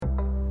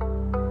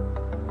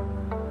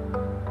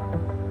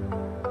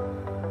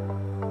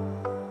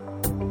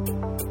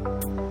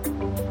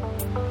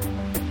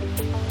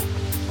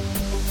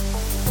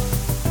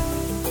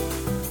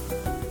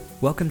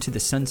Welcome to the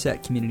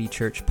Sunset Community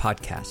Church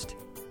podcast.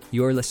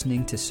 You're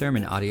listening to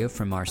sermon audio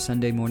from our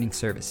Sunday morning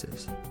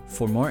services.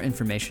 For more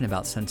information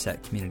about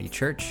Sunset Community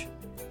Church,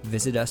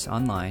 visit us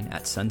online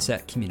at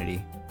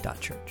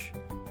sunsetcommunity.church.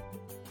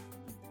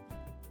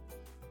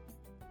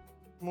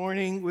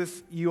 Morning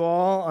with you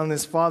all on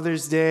this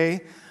Father's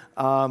Day.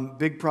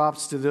 Big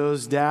props to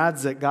those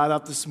dads that got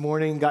up this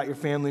morning, got your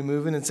family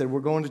moving, and said,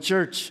 we're going to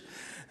church.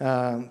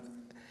 I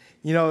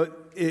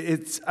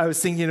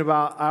was thinking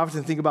about, I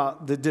often think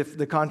about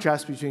the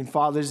contrast between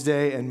Father's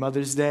Day and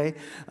Mother's Day.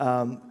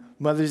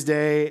 Mother's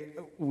Day,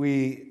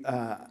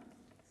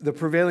 the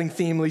prevailing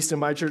theme, at least in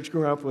my church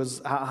growing up, was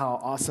how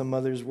awesome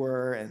mothers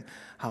were and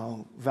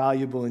how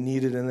valuable and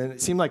needed. And then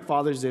it seemed like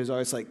Father's Day was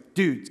always like,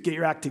 dudes, get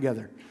your act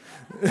together.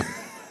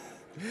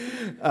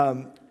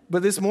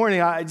 But this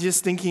morning, I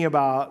just thinking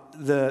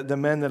about the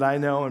men that I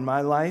know in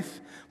my life,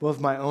 both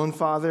my own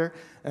father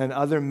and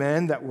other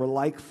men that were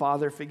like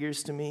father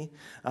figures to me.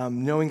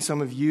 Knowing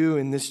some of you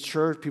in this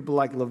church, people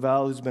like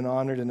Lavelle, who's been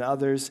honored, and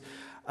others,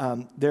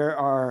 there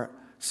are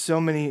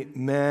so many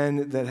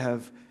men that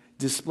have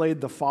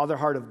displayed the father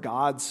heart of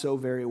God so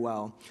very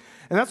well.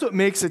 And that's what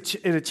makes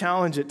it a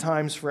challenge at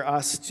times for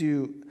us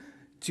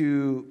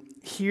to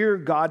hear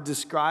God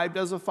described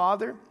as a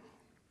father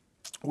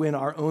when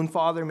our own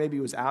father maybe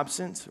was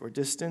absent or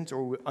distant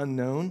or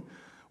unknown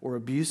or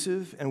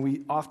abusive, and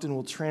we often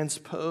will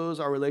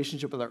transpose our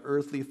relationship with our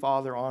earthly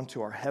father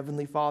onto our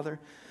heavenly Father.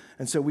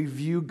 And so we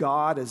view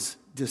God as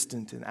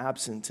distant and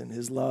absent, and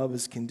his love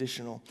is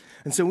conditional.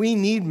 And so we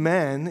need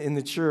men in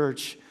the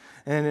church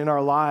and in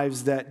our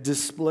lives that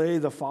display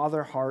the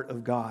father heart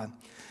of God.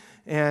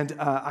 And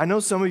I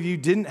know some of you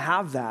didn't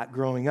have that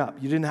growing up.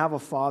 You didn't have a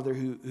father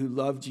who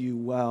loved you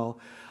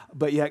well,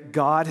 but yet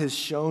God has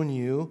shown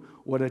you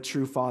what a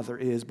true father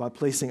is by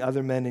placing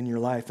other men in your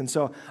life. And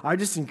so I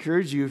just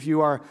encourage you, if you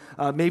are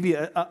maybe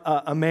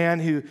a man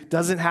who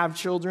doesn't have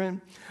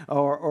children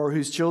or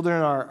whose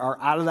children are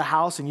out of the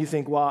house and you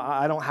think, well,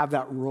 I don't have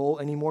that role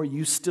anymore,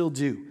 you still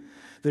do.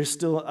 There's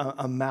still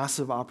a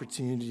massive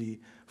opportunity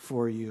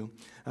for you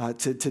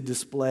to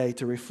display,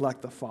 to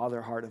reflect the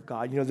father heart of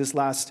God. You know, this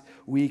last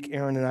week,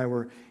 Aaron and I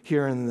were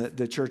here in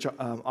the church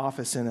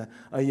office, and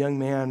a young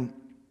man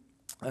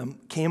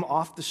came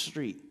off the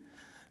street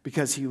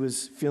because he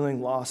was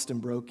feeling lost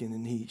and broken,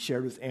 and he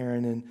shared with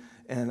Aaron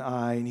and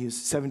I, and he was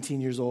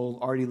 17 years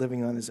old, already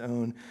living on his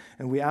own,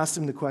 and we asked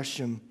him the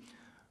question,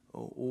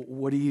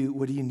 what do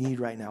you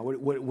need right now?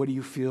 What do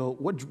you feel?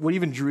 What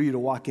even drew you to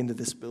walk into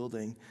this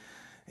building?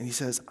 And he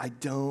says, I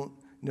don't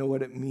know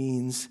what it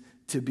means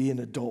to be an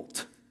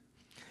adult.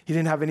 He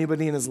didn't have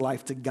anybody in his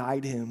life to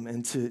guide him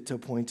and to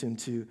point him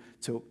to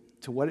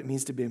what it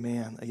means to be a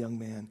man, a young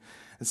man.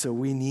 And so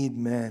we need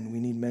men. We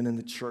need men in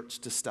the church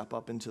to step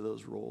up into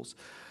those roles.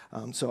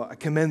 So I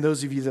commend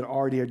those of you that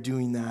already are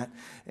doing that,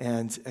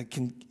 and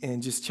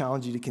just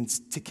challenge you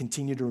to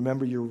continue to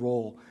remember your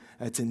role.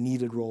 It's a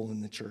needed role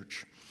in the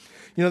church.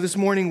 You know, this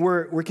morning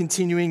we're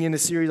continuing in a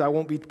series. I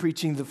won't be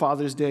preaching the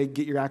Father's Day,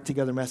 get your act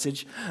together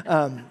message.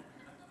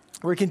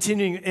 We're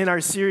continuing in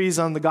our series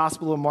on the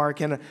Gospel of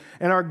Mark, and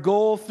our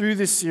goal through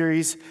this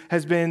series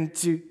has been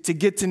to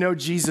get to know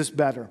Jesus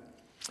better.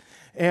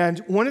 And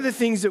one of the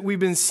things that we've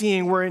been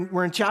seeing, we're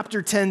in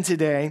chapter 10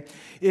 today,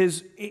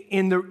 is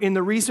in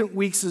the recent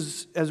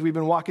weeks as we've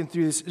been walking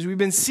through this, is we've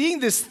been seeing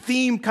this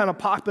theme kind of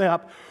popping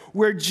up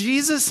where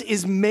Jesus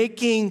is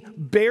making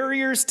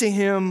barriers to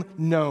him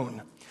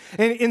known.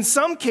 And in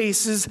some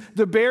cases,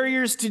 the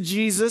barriers to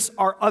Jesus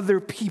are other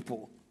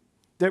people.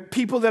 They're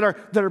people that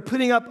are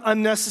putting up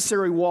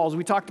unnecessary walls.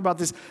 We talked about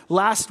this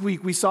last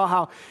week. We saw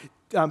how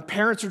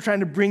parents were trying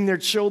to bring their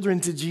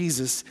children to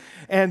Jesus.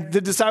 And the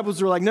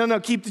disciples were like, no,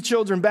 keep the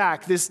children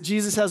back.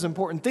 Jesus has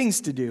important things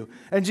to do.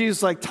 And Jesus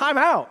was like, time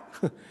out.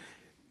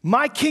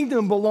 My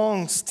kingdom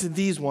belongs to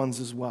these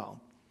ones as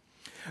well.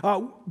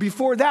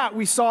 Before that,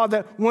 we saw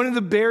that one of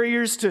the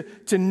barriers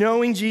to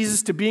knowing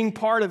Jesus, to being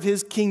part of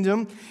his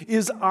kingdom,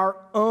 is our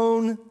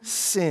own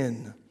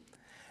sin.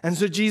 And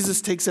so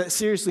Jesus takes that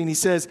seriously, and he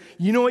says,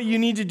 you know what you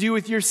need to do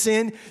with your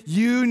sin?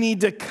 You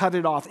need to cut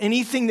it off.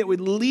 Anything that would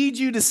lead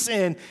you to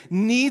sin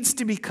needs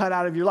to be cut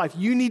out of your life.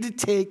 You need to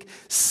take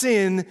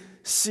sin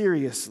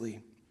seriously.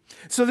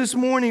 So this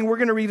morning, we're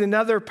going to read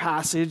another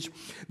passage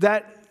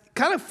that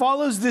kind of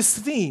follows this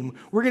theme.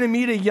 We're going to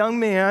meet a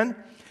young man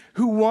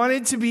who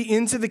wanted to be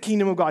into the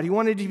kingdom of God. He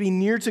wanted to be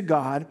near to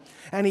God,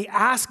 and he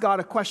asked God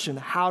a question,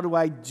 how do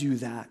I do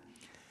that?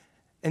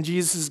 And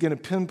Jesus is going to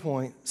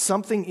pinpoint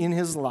something in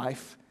his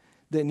life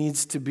that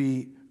needs to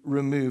be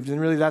removed. And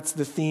really that's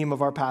the theme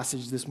of our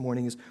passage this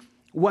morning, is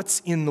what's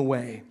in the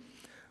way?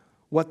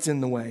 What's in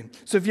the way?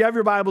 So if you have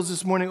your Bibles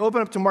this morning,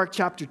 open up to Mark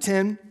chapter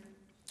 10,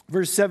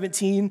 verse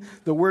 17.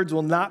 The words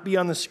will not be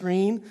on the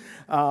screen.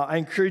 I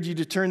encourage you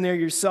to turn there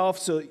yourself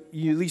so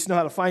you at least know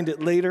how to find it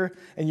later,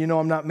 and you know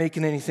I'm not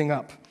making anything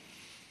up.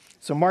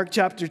 So Mark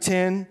chapter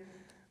 10,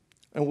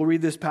 and we'll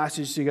read this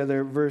passage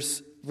together,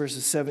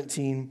 verses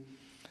 17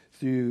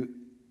 through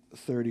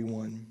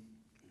 31.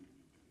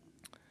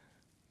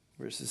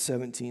 Verses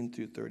 17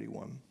 through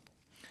 31.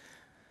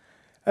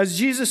 As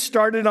Jesus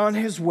started on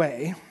his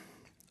way,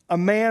 a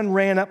man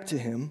ran up to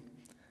him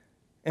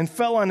and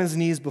fell on his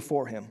knees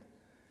before him.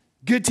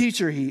 "Good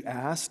teacher," he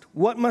asked,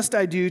 "what must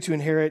I do to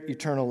inherit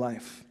eternal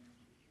life?"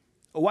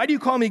 "Why do you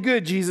call me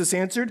good?" Jesus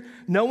answered.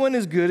 "No one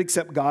is good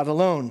except God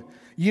alone.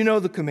 You know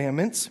the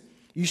commandments.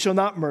 You shall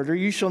not murder.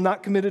 You shall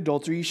not commit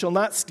adultery. You shall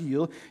not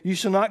steal. You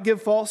shall not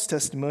give false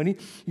testimony.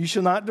 You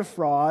shall not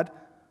defraud.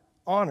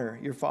 Honor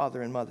your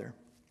father and mother."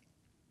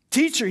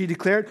 "Teacher," he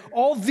declared,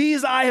 "all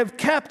these I have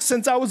kept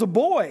since I was a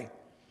boy."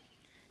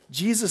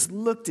 Jesus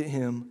looked at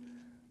him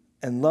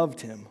and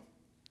loved him.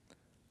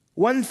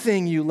 "One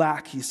thing you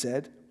lack," he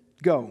said.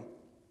 "Go,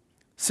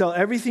 sell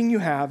everything you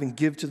have and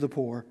give to the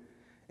poor,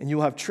 and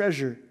you'll have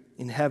treasure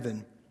in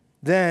heaven.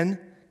 Then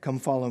come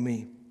follow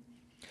me."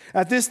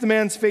 At this, the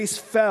man's face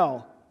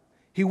fell.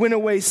 He went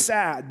away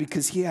sad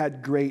because he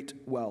had great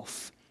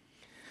wealth.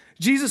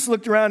 Jesus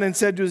looked around and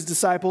said to his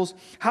disciples,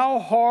 "How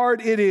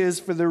hard it is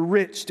for the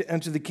rich to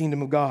enter the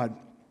kingdom of God."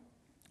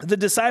 The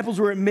disciples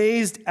were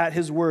amazed at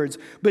his words,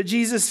 but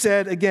Jesus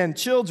said again,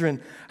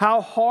 "Children,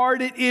 how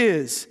hard it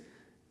is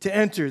to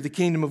enter the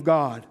kingdom of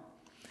God.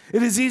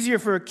 It is easier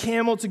for a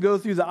camel to go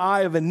through the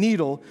eye of a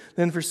needle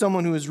than for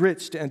someone who is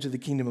rich to enter the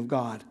kingdom of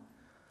God."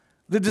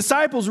 The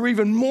disciples were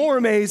even more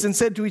amazed and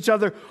said to each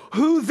other,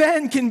 "Who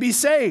then can be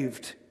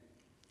saved?"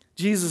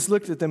 Jesus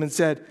looked at them and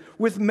said,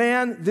 "With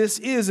man this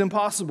is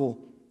impossible,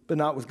 but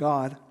not with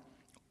God.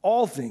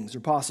 All things are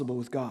possible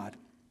with God."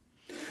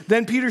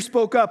 Then Peter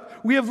spoke up,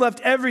 "We have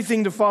left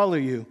everything to follow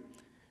you."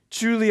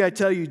 "Truly I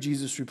tell you,"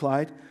 Jesus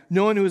replied,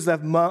 "no one who has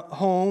left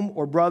home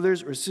or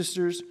brothers or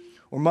sisters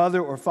or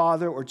mother or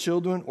father or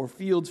children or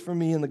fields for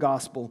me in the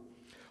gospel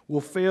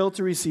will fail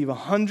to receive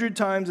 100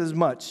 times as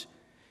much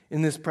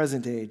in this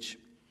present age.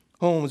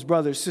 Homes,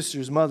 brothers,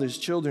 sisters, mothers,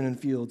 children, and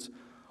fields,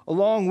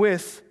 along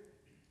with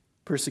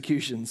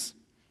persecutions,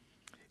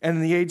 and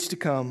in the age to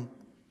come,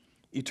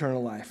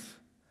 eternal life.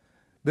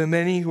 But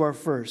many who are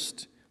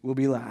first will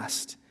be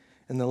last,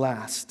 and the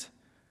last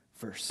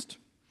first."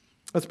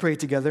 Let's pray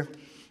together.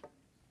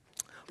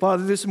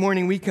 Father, this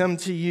morning we come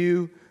to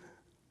you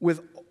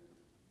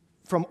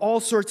from all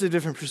sorts of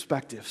different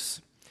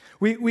perspectives.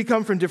 We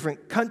come from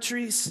different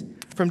countries,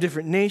 from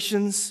different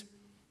nations.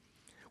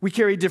 We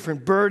carry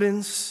different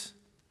burdens,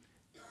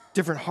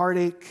 different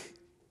heartache,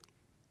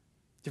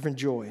 different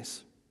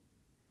joys.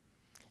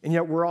 And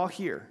yet we're all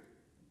here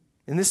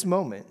in this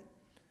moment,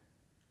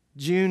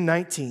 June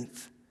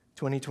 19th,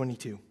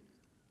 2022.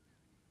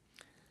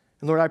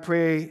 And Lord, I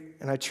pray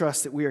and I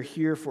trust that we are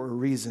here for a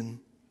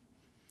reason.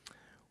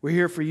 We're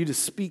here for you to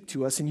speak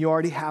to us, and you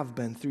already have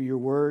been through your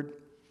word,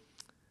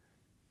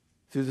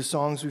 through the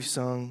songs we've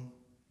sung,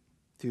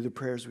 through the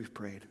prayers we've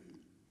prayed.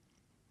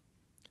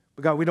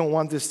 But God, we don't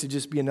want this to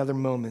just be another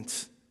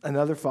moment,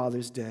 another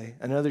Father's Day,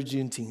 another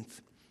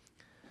Juneteenth.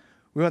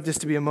 We want this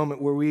to be a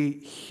moment where we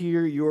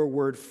hear your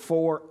word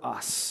for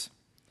us.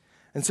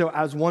 And so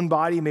as one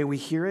body, may we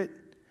hear it.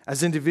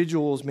 As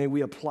individuals, may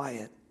we apply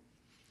it.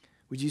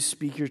 Would you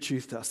speak your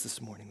truth to us this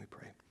morning, we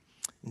pray.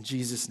 In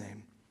Jesus'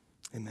 name,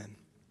 amen.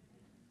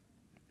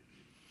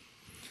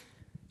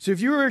 So if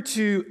you were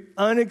to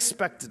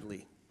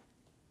unexpectedly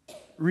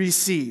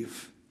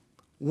receive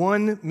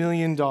 $1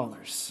 million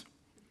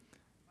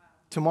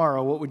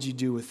tomorrow, what would you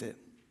do with it?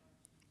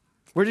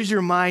 Where does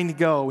your mind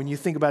go when you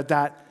think about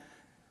that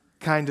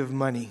kind of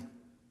money?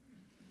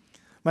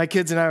 My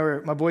boys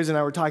and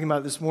I were talking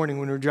about it this morning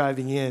when we were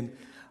driving in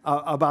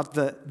about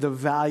the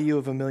value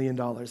of $1 million.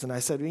 And I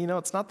said, well,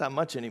 it's not that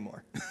much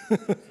anymore.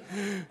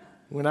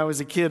 When I was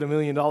a kid, $1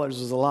 million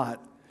was a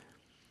lot.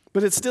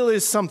 But it still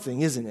is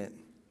something, isn't it?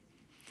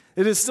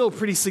 It is still a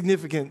pretty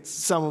significant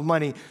sum of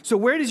money. So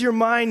where does your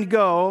mind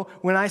go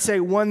when I say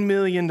 $1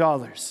 million?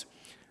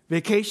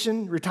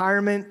 Vacation,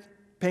 retirement,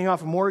 paying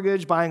off a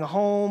mortgage, buying a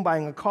home,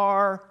 buying a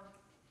car?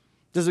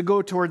 Does it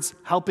go towards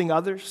helping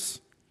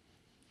others?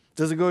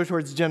 Does it go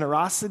towards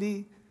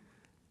generosity?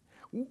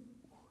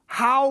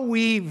 How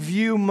we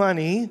view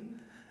money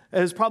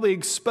is probably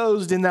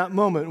exposed in that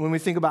moment when we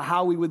think about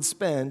how we would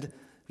spend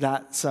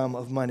that sum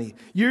of money.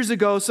 Years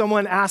ago,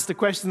 someone asked a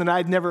question that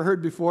I'd never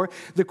heard before.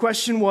 The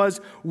question was,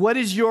 what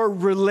is your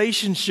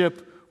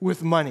relationship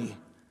with money?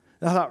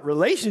 And I thought,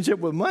 relationship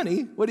with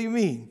money? What do you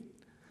mean?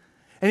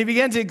 And he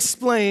began to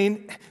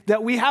explain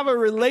that we have a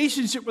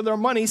relationship with our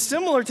money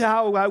similar to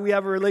how we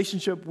have a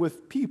relationship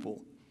with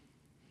people.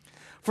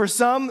 For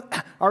some,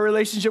 our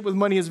relationship with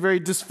money is very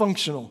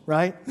dysfunctional,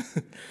 right?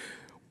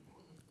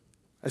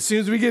 As soon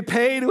as we get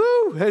paid,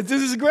 woo, this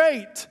is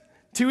great.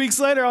 2 weeks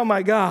later, oh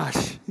my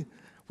gosh,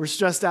 we're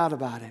stressed out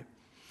about it.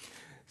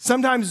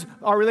 Sometimes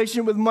our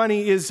relationship with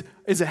money is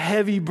a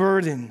heavy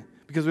burden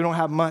because we don't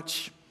have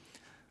much.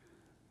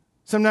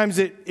 Sometimes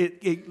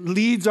it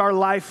leads our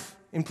life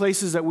in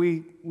places that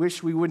we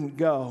wish we wouldn't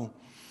go.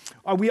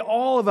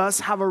 All of us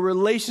have a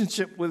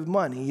relationship with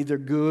money, either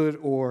good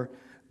or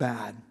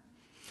bad.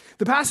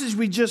 The passage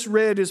we just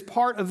read is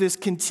part of this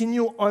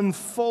continual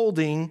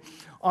unfolding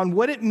on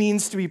what it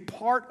means to be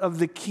part of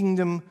the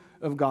kingdom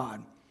of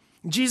God.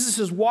 Jesus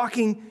is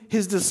walking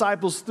his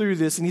disciples through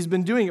this, and he's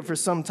been doing it for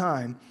some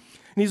time.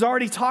 And he's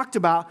already talked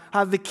about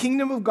how the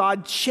kingdom of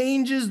God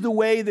changes the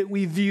way that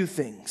we view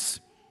things.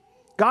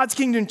 God's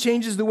kingdom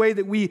changes the way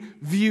that we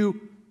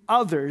view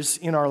others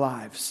in our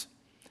lives,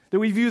 that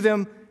we view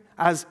them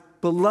as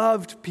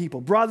beloved people,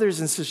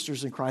 brothers and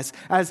sisters in Christ,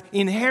 as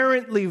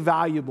inherently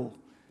valuable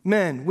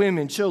men,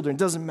 women, children,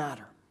 doesn't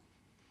matter.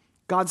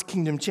 God's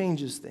kingdom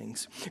changes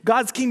things.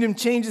 God's kingdom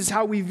changes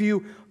how we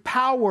view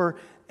power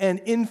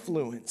and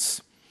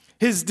influence.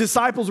 His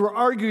disciples were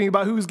arguing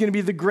about who was going to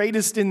be the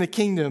greatest in the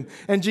kingdom,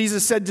 and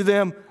Jesus said to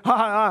them,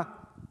 no,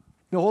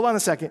 hold on a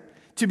second.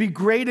 To be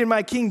great in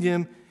my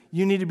kingdom,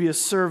 you need to be a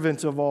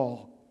servant of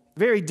all.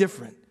 Very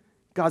different.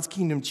 God's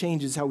kingdom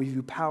changes how we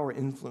view power and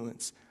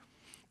influence.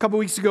 A couple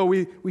weeks ago,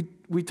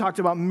 we talked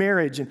about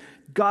marriage, and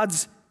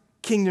God's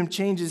kingdom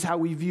changes how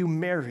we view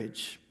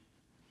marriage.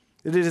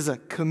 That it is a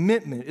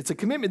commitment. It's a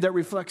commitment that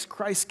reflects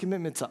Christ's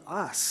commitment to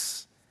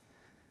us.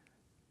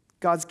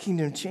 God's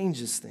kingdom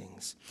changes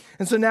things.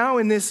 And so now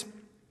in this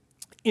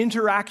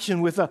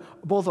interaction with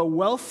both a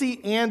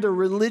wealthy and a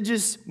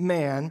religious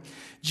man,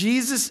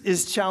 Jesus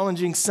is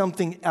challenging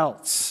something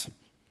else.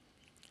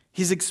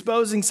 He's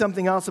exposing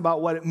something else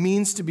about what it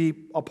means to be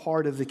a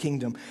part of the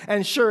kingdom.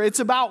 And sure, it's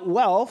about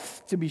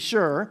wealth, to be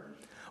sure,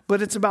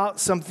 but it's about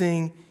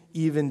something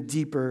even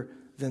deeper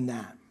than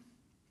that.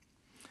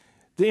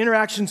 The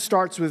interaction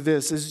starts with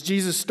this. As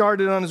Jesus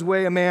started on his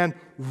way, a man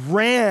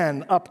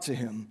ran up to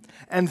him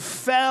and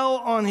fell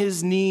on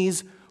his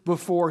knees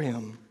before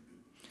him.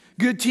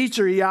 Good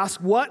teacher, he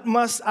asked, what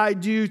must I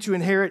do to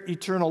inherit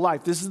eternal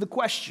life? This is the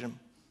question.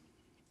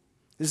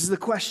 This is the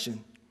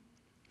question.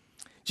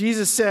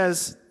 Jesus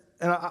says,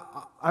 and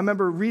I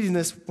remember reading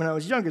this when I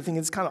was younger, thinking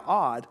it's kind of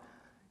odd.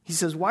 He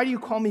says, why do you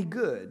call me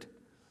good?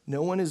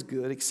 No one is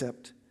good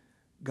except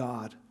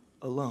God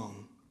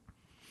alone.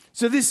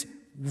 So this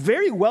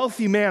very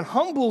wealthy man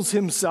humbles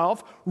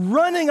himself,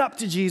 running up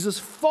to Jesus,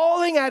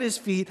 falling at his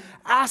feet,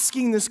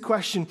 asking this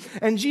question.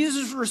 And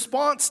Jesus'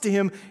 response to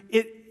him,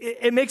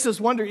 it makes us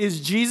wonder, is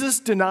Jesus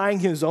denying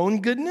his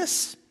own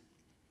goodness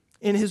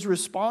in his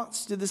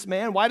response to this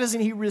man? Why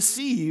doesn't he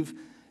receive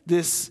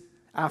this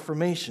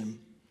affirmation?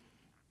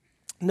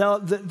 Now,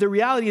 the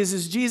reality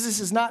is Jesus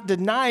is not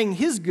denying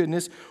his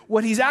goodness.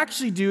 What he's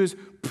actually doing is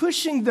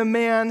pushing the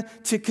man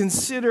to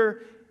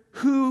consider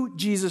who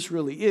Jesus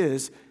really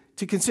is,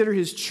 to consider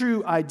his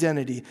true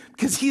identity.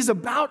 Because he's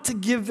about to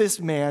give this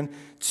man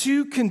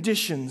two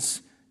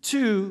conditions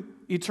to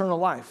eternal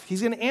life.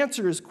 He's going to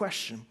answer his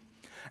question.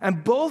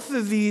 And both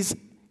of these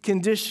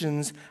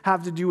conditions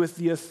have to do with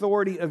the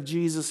authority of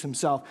Jesus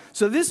himself.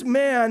 So this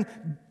man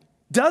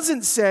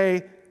doesn't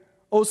say,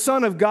 "O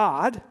Son of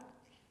God."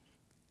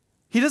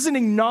 He doesn't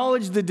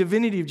acknowledge the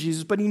divinity of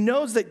Jesus, but he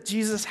knows that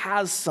Jesus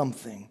has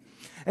something.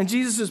 And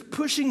Jesus is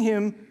pushing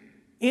him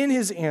in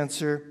his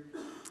answer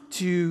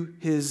to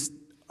his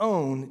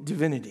own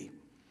divinity.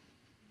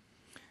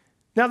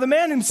 Now, the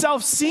man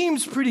himself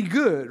seems pretty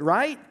good,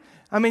 right?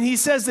 I mean, he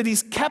says that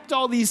he's kept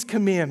all these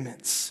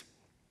commandments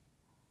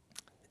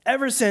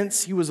ever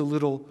since he was a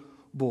little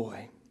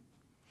boy.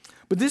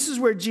 But this is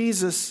where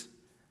Jesus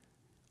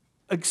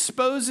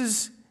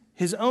exposes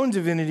his own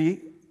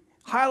divinity,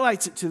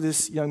 highlights it to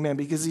this young man,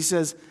 because he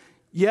says,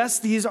 yes,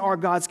 these are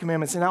God's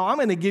commandments. And now I'm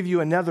going to give you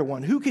another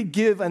one. Who could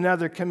give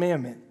another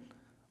commandment?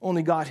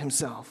 Only God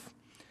himself.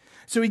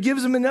 So he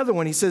gives him another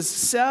one. He says,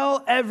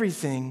 sell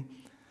everything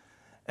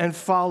and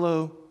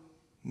follow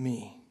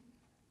me.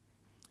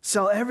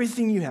 Sell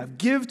everything you have.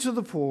 Give to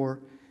the poor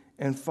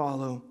and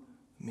follow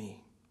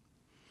me.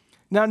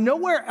 Now,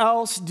 nowhere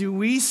else do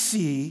we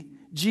see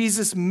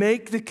Jesus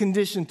make the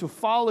condition to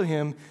follow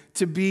him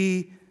to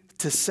be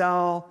to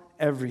sell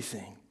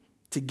everything,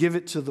 to give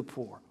it to the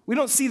poor. We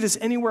don't see this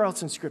anywhere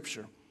else in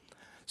Scripture.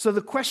 So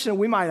the question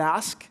we might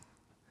ask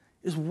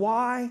is,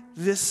 why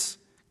this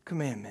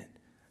commandment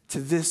to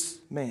this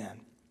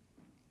man?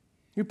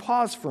 You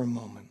pause for a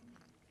moment.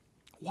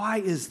 Why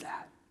is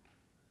that?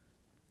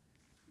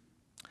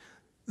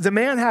 The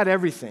man had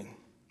everything,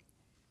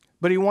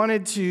 but he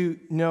wanted to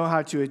know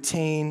how to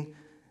attain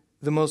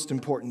the most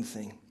important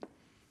thing.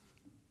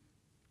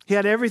 He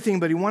had everything,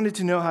 but he wanted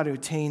to know how to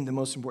attain the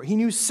most important. He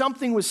knew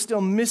something was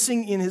still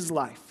missing in his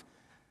life.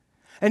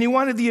 And he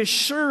wanted the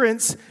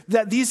assurance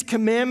that these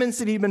commandments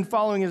that he'd been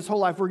following his whole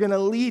life were going to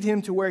lead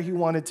him to where he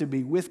wanted to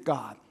be, with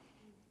God,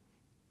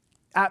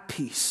 at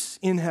peace,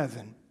 in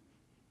heaven.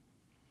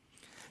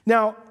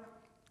 Now,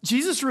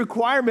 Jesus'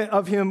 requirement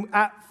of him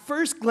at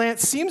first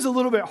glance seems a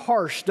little bit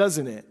harsh,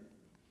 doesn't it?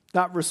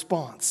 That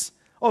response.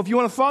 Oh, if you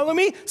want to follow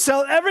me,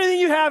 sell everything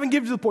you have and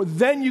give to the poor,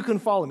 then you can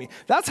follow me.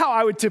 That's how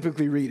I would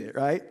typically read it,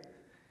 right?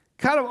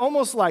 Kind of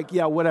almost like,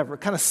 yeah, whatever,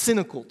 kind of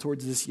cynical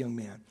towards this young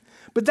man.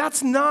 But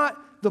that's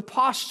not the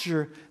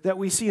posture that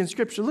we see in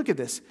Scripture. Look at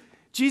this.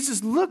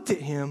 Jesus looked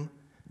at him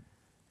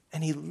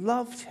and he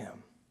loved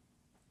him.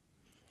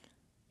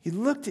 He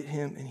looked at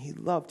him and he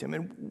loved him.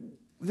 And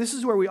this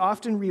is where we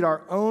often read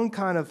our own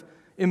kind of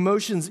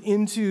emotions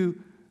into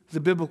the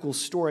biblical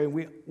story.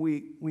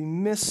 We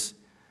miss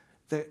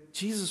that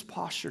Jesus'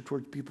 posture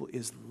towards people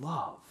is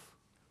love.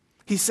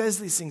 He says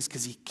these things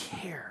because he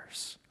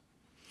cares.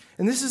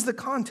 And this is the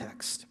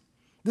context.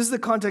 This is the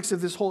context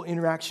of this whole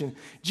interaction.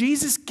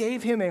 Jesus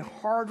gave him a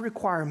hard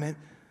requirement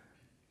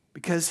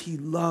because he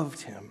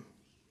loved him.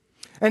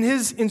 And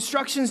his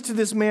instructions to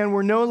this man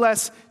were no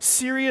less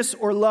serious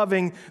or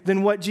loving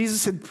than what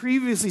Jesus had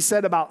previously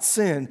said about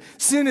sin.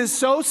 Sin is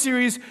so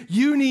serious,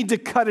 you need to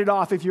cut it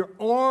off. If your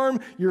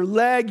arm, your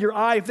leg, your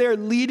eye, if they're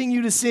leading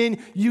you to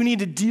sin, you need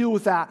to deal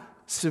with that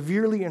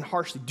severely and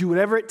harshly. Do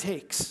whatever it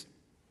takes.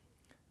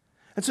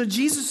 And so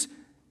Jesus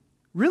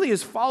really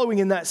is following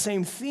in that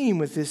same theme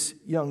with this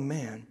young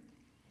man.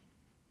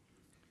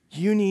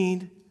 You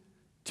need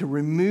to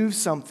remove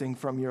something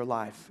from your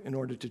life in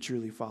order to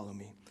truly follow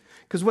me.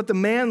 Because what the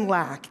man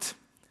lacked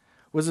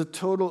was a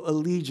total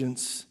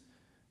allegiance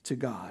to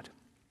God.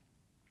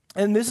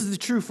 And this is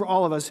true for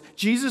all of us.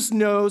 Jesus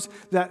knows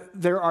that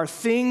there are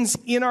things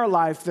in our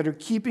life that are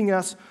keeping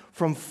us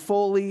from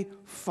fully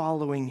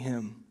following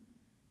him.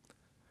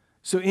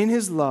 So in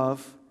his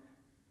love,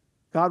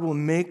 God will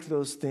make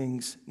those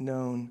things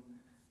known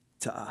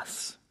to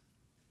us.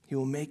 He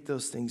will make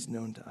those things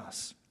known to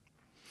us.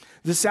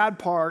 The sad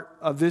part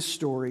of this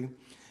story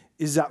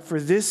is that for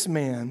this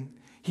man,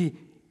 he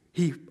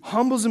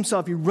humbles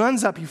himself, he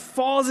runs up, he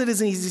falls at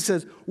his knees, he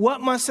says,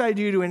 what must I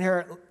do to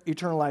inherit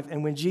eternal life?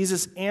 And when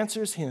Jesus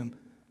answers him,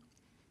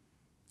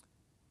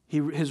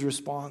 his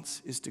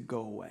response is to go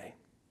away.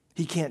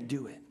 He can't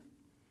do it.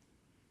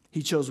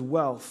 He chose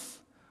wealth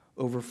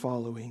over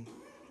following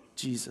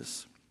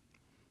Jesus.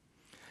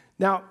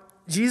 Now,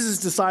 Jesus'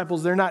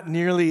 disciples, they're not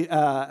nearly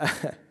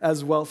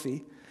as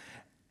wealthy.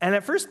 And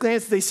at first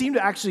glance, they seem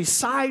to actually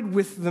side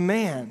with the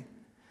man.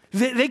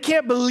 They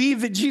can't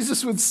believe that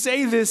Jesus would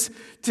say this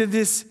to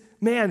this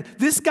man.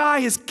 This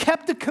guy has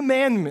kept the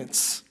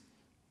commandments.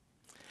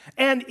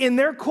 And in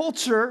their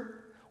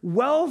culture,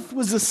 wealth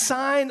was a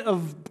sign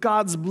of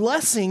God's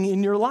blessing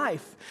in your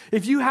life.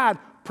 If you had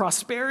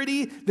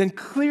prosperity, then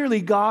clearly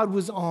God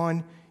was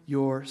on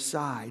your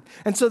side.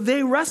 And so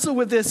they wrestle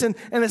with this and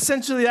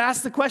essentially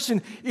ask the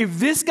question, if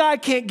this guy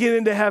can't get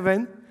into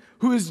heaven,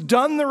 who has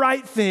done the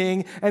right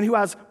thing and who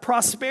has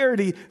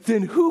prosperity,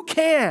 then who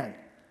can?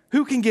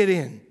 Who can get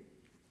in?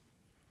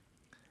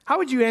 How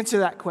would you answer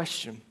that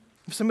question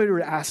if somebody were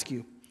to ask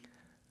you,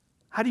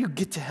 how do you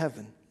get to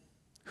heaven?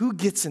 Who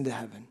gets into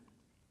heaven?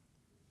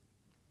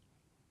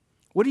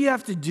 What do you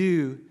have to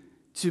do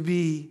to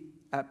be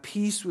at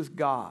peace with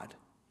God,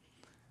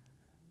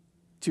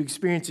 to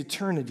experience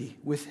eternity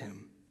with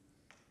him?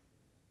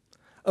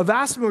 A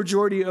vast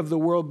majority of the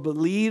world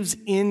believes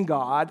in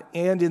God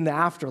and in the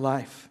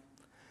afterlife.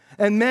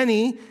 And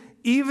many,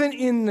 even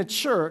in the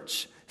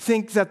church,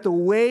 think that the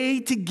way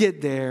to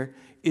get there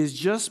is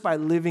just by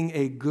living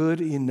a good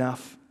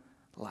enough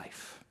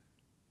life.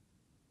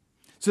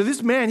 So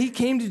this man, he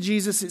came to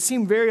Jesus, it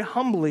seemed very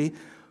humbly,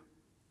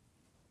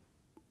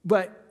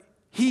 but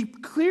he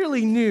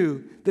clearly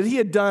knew that he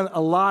had done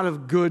a lot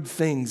of good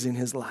things in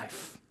his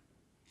life.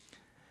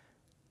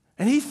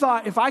 And he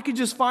thought, if I could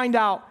just find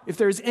out if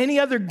there's any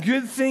other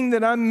good thing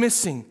that I'm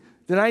missing,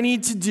 that I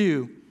need to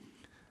do,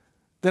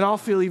 then I'll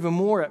feel even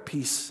more at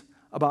peace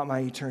about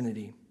my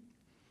eternity.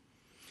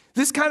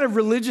 This kind of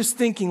religious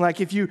thinking,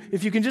 like if you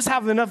can just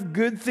have enough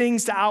good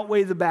things to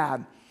outweigh the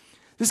bad,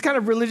 this kind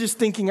of religious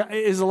thinking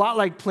is a lot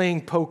like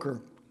playing poker.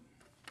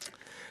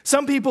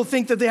 Some people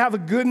think that they have a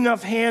good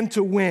enough hand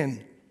to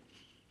win.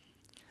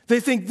 They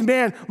think,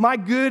 man, my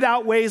good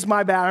outweighs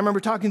my bad. I remember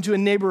talking to a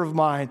neighbor of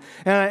mine,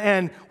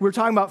 and we were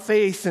talking about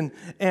faith,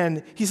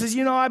 and he says,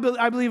 I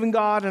believe in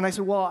God. And I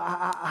said, well,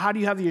 how do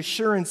you have the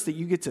assurance that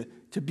you get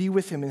to be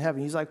with him in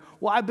heaven? He's like,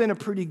 well, I've been a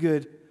pretty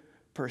good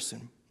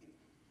person.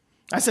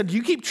 I said, do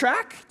you keep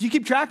track? Do you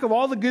keep track of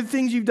all the good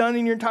things you've done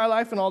in your entire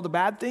life and all the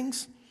bad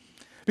things?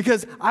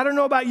 Because I don't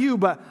know about you,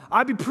 but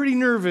I'd be pretty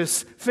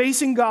nervous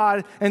facing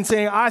God and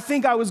saying, I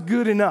think I was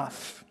good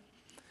enough.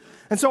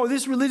 And so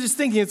this religious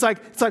thinking, it's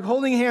like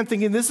holding a hand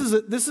thinking, this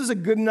is a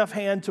good enough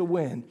hand to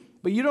win.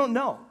 But you don't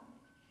know.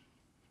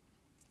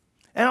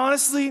 And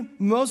honestly,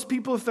 most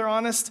people, if they're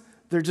honest,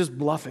 they're just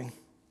bluffing.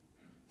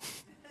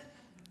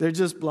 They're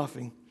just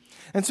bluffing.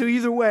 And so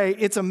either way,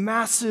 it's a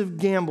massive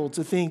gamble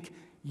to think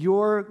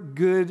your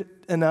good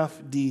enough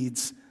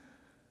deeds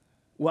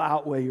will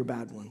outweigh your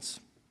bad ones.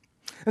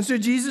 And so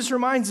Jesus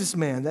reminds this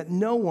man that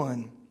no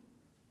one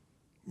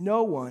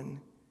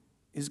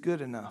is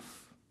good enough.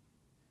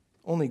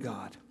 Only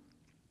God.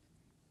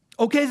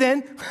 Okay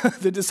then,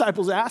 the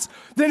disciples asked,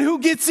 then who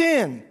gets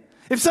in?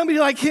 If somebody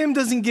like him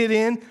doesn't get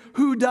in,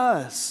 who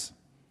does?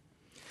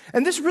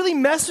 And this really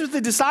messed with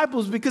the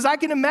disciples because I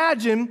can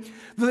imagine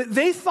that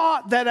they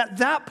thought that at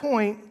that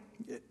point,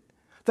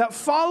 that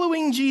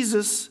following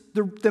Jesus,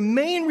 the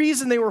main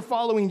reason they were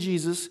following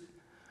Jesus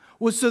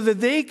was so that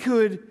they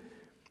could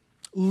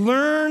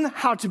learn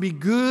how to be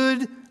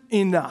good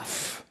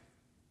enough.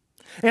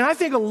 And I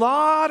think a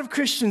lot of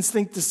Christians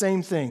think the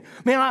same thing.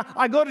 Man,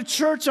 I go to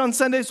church on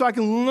Sunday so I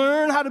can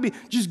learn how to be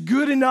just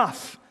good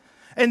enough.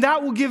 And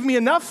that will give me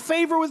enough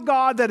favor with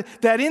God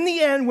that in the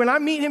end, when I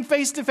meet him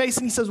face to face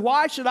and he says,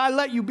 why should I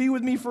let you be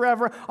with me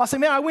forever? I'll say,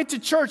 man, I went to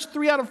church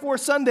 3 out of 4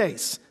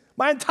 Sundays,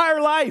 my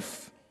entire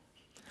life.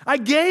 I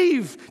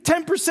gave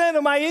 10%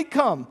 of my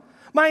income.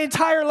 my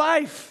entire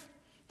life.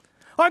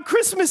 On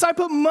Christmas, I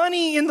put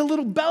money in the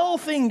little bell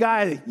thing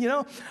guy,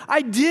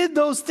 I did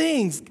those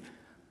things.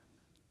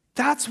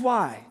 That's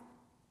why.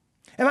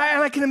 And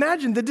I can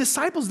imagine the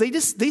disciples,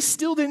 they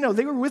still didn't know.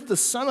 They were with the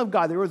Son of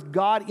God. They were with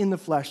God in the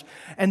flesh.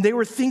 And they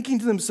were thinking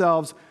to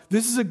themselves,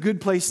 this is a good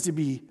place to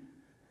be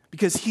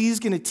because he's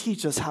going to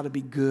teach us how to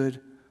be good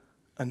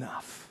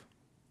enough.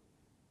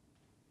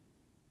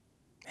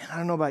 Man, I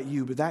don't know about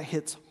you, but that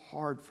hits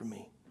hard for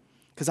me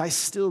because I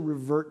still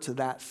revert to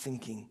that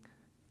thinking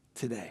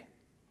today.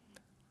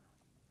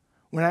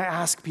 When I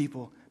ask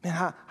people,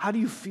 man, how do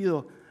you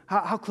feel?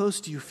 How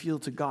close do you feel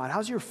to God?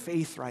 How's your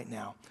faith right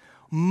now?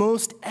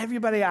 Most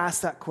everybody I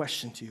ask that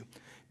question to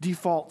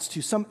defaults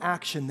to some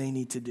action they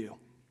need to do.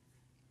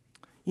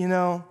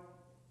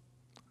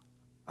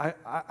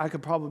 I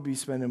could probably be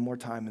spending more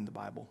time in the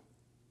Bible.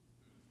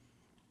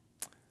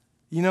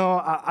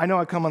 I know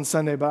I come on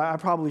Sunday, but I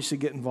probably should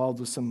get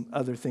involved with some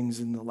other things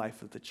in the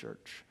life of the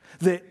church.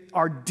 That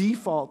our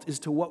default is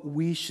to what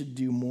we should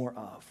do more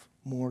of,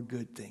 more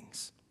good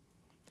things.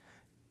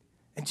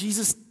 And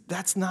Jesus,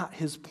 that's not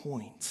his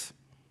point.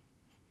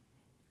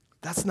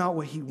 That's not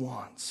what he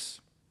wants.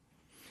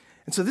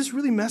 And so this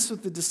really messed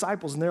with the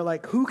disciples, and they're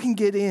like, who can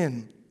get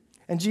in?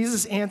 And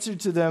Jesus' answer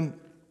to them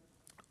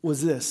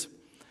was this: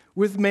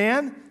 with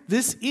man,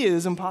 this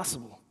is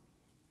impossible,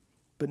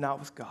 but not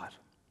with God.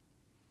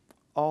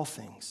 All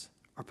things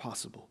are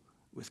possible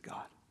with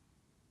God.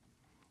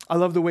 I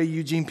love the way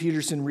Eugene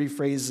Peterson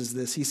rephrases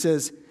this. He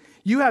says,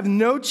 you have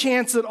no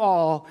chance at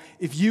all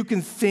if you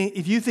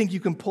think you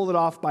can pull it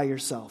off by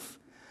yourself.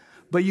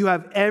 But you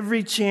have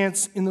every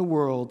chance in the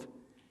world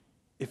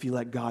if you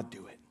let God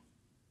do it.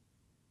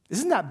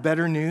 Isn't that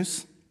better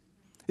news?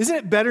 Isn't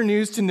it better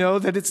news to know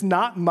that it's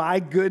not my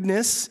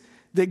goodness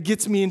that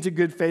gets me into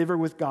good favor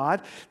with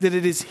God, that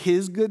it is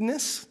his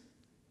goodness?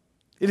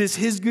 It is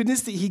his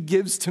goodness that he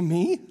gives to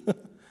me.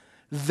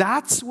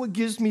 That's what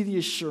gives me the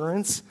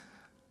assurance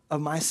of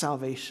my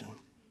salvation,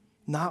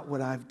 not what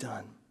I've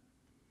done.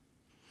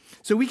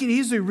 So we could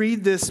easily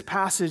read this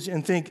passage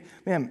and think,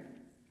 man,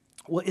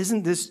 well,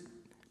 isn't this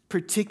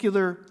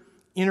particular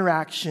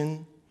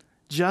interaction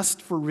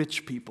just for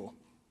rich people?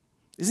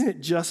 Isn't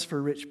it just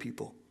for rich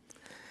people?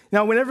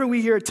 Now, whenever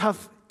we hear a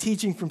tough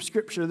teaching from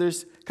Scripture,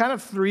 there's kind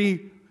of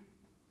three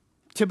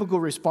typical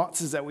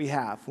responses that we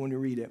have when we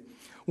read it.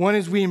 One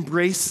is we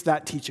embrace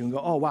that teaching and go,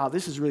 oh, wow,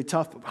 this is really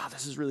tough, but wow,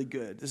 this is really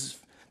good. This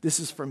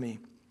is for me.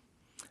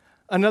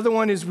 Another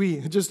one is we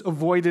just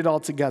avoid it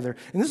altogether.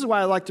 And this is why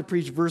I like to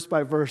preach verse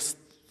by verse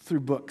through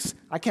books.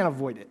 I can't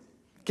avoid it.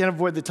 Can't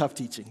avoid the tough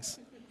teachings.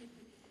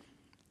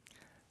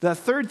 The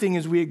third thing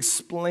is we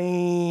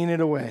explain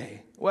it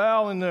away.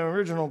 Well, in the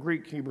original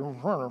Greek Hebrew,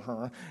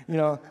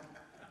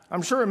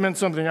 I'm sure it meant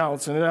something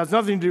else, and it has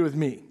nothing to do with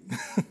me,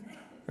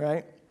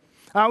 right?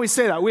 I always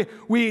say that.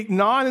 We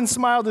nod and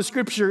smile to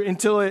Scripture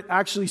until it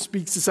actually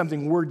speaks to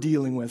something we're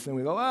dealing with, and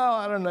we go, well,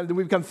 I don't know.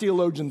 We become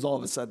theologians all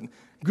of a sudden.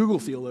 Google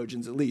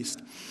theologians, at least.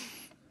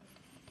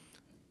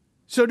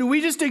 So do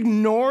we just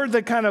ignore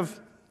the kind of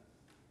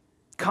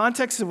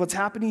context of what's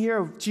happening here,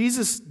 of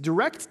Jesus'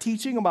 direct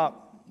teaching about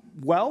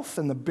wealth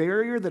and the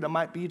barrier that it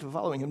might be to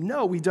following him?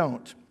 No, we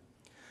don't.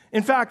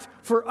 In fact,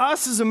 for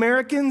us as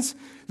Americans,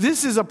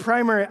 this is a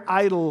primary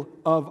idol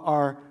of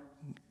our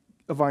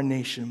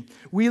nation.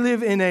 We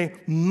live in a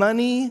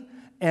money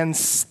and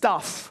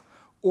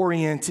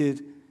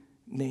stuff-oriented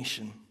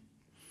nation.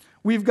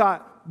 We've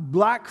got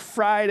Black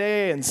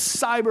Friday and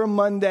Cyber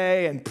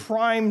Monday and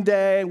Prime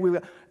Day.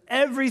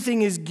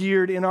 Everything is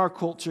geared in our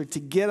culture to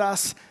get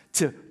us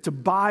to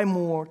buy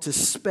more, to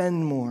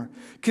spend more.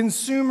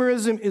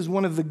 Consumerism is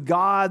one of the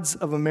gods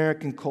of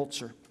American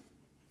culture.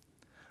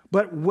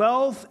 But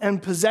wealth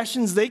and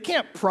possessions, they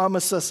can't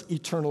promise us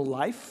eternal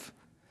life.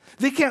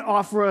 They can't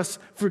offer us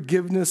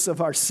forgiveness of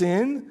our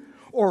sin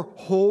or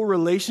whole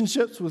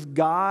relationships with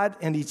God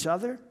and each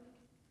other.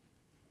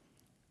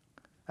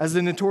 As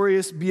the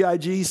notorious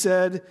B.I.G.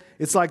 said,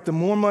 it's like the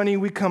more money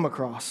we come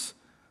across,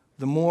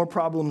 the more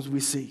problems we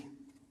see.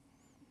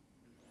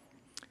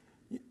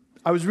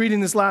 I was reading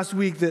this last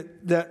week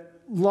that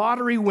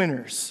lottery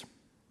winners,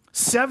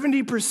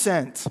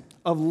 70%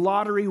 of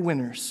lottery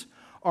winners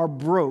are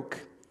broke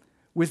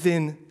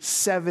within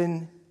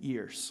 7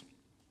 years.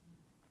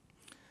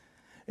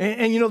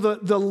 And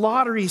the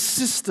lottery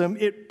system,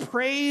 it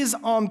preys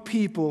on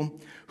people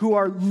who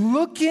are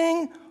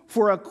looking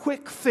for a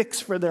quick fix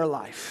for their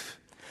life.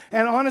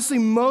 And honestly,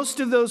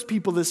 most of those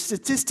people, the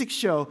statistics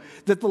show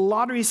that the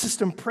lottery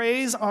system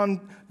preys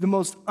on the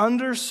most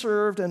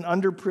underserved and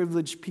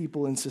underprivileged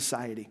people in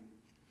society.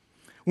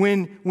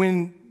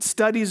 When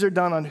studies are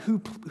done on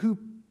who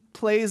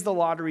plays the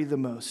lottery the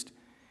most,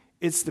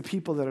 it's the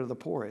people that are the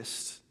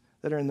poorest,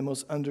 that are in the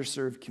most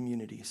underserved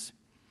communities.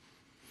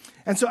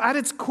 And so at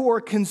its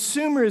core,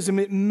 consumerism,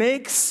 it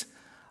makes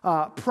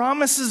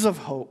promises of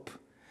hope,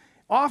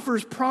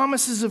 offers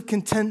promises of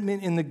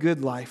contentment in the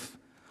good life,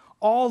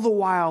 all the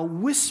while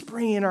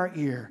whispering in our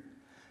ear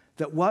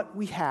that what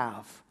we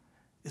have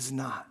is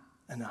not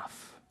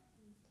enough.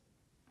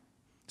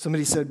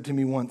 Somebody said to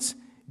me once,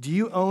 do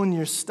you own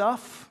your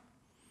stuff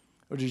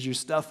or does your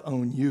stuff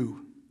own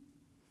you?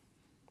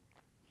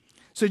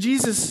 So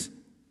Jesus,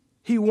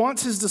 he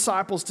wants his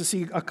disciples to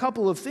see a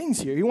couple of things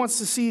here. He wants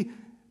to see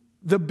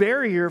the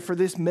barrier for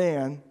this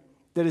man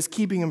that is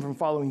keeping him from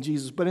following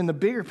Jesus. But in the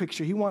bigger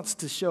picture, he wants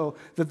to show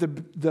that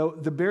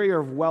the barrier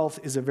of wealth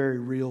is a very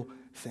real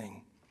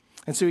thing.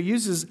 And so he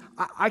uses,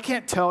 I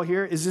can't tell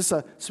here, is this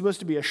supposed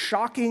to be a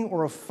shocking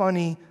or a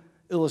funny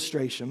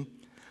illustration?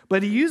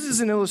 But he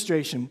uses an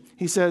illustration.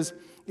 He says,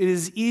 it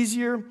is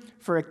easier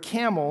for a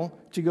camel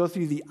to go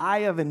through the eye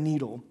of a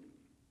needle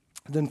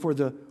than for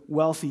the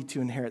wealthy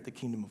to inherit the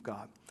kingdom of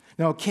God.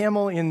 Now, a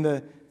camel in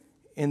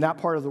that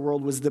part of the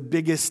world was the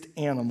biggest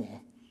animal.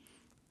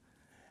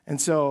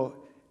 And so,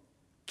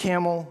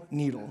 camel,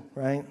 needle,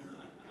 right?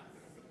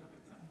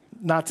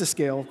 Not to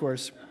scale, of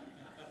course.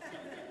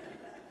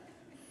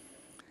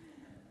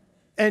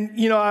 And,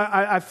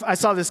 I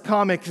saw this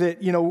comic that,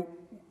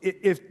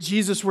 if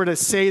Jesus were to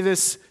say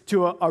this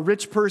to a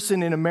rich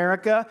person in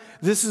America,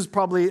 this is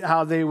probably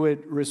how they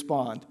would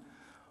respond.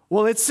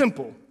 Well, it's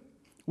simple.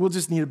 We'll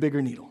just need a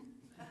bigger needle.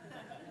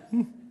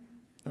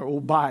 Or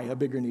we'll buy a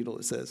bigger needle,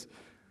 it says.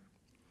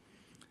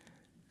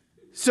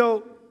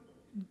 So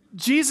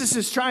Jesus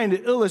is trying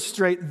to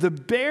illustrate the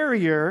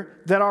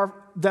barrier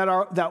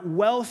that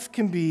wealth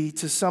can be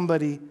to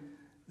somebody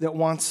that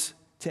wants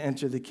to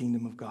enter the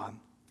kingdom of God.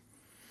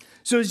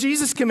 So is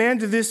Jesus'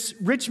 command to this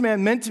rich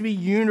man meant to be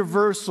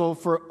universal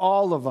for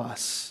all of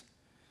us?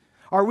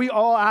 Are we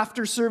all,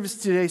 after service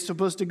today,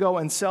 supposed to go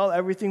and sell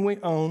everything we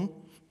own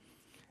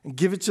and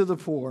give it to the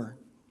poor?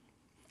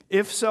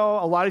 If so,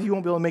 a lot of you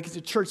won't be able to make it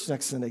to church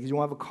next Sunday because you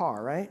won't have a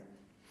car, right?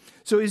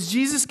 So is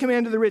Jesus'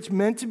 command to the rich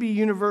meant to be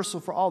universal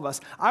for all of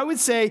us? I would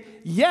say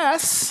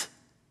yes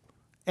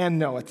and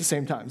no at the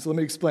same time. So let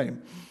me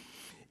explain.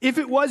 If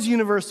it was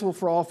universal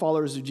for all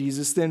followers of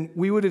Jesus, then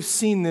we would have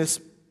seen this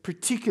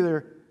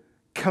particular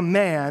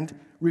command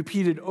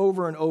repeated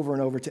over and over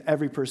and over to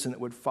every person that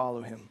would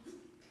follow him.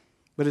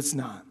 But it's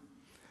not.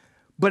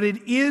 But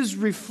it is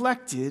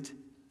reflected,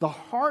 the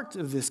heart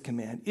of this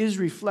command is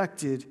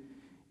reflected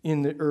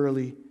in the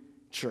early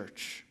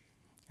church.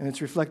 And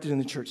it's reflected in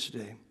the church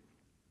today.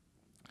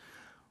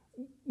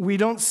 We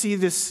don't see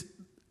this,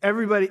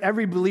 every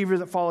believer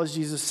that follows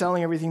Jesus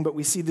selling everything, but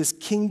we see this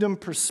kingdom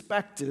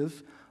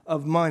perspective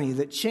of money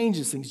that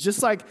changes things.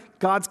 Just like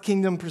God's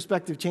kingdom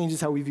perspective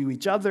changes how we view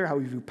each other, how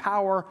we view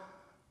power,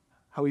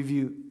 how we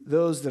view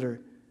those that are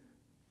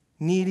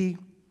needy,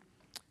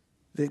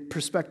 the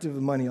perspective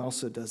of money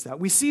also does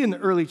that. We see in the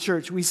early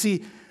church, we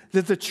see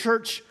that the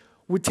church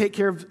would take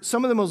care of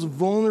some of the most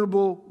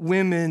vulnerable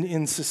women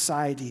in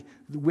society,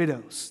 the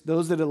widows,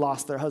 those that had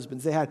lost their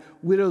husbands. They had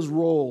widows'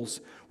 rolls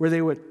where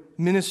they would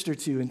minister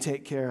to and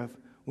take care of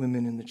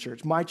women in the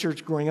church. My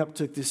church growing up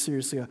took this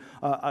seriously.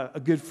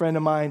 A good friend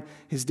of mine,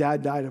 his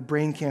dad died of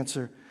brain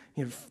cancer.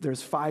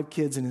 There's 5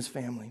 kids in his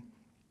family.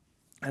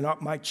 And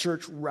my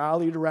church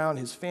rallied around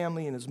his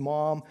family and his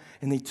mom,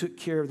 and they took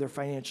care of their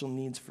financial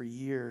needs for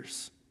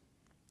years.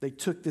 They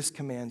took this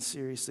command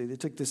seriously. They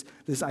took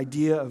this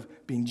idea of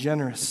being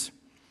generous.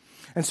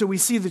 And so we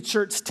see the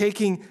church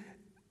taking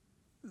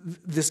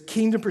this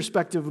kingdom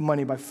perspective of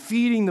money by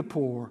feeding the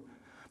poor,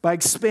 by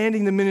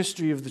expanding the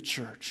ministry of the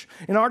church.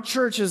 And our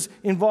church is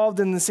involved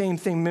in the same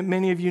thing.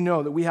 Many of you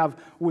know that we have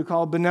what we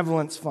call a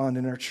benevolence fund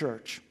in our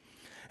church.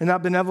 And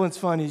that benevolence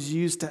fund is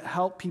used to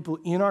help people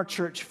in our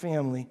church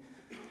family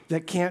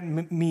that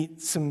can't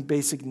meet some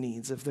basic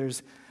needs. If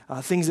there's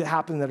things that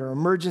happen that are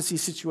emergency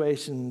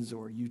situations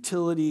or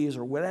utilities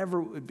or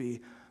whatever it would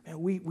be,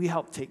 we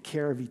help take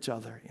care of each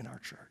other in our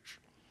church.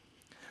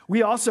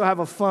 We also have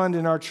a fund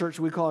in our church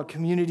we call a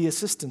community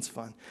assistance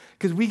fund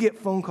because we get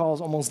phone calls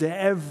almost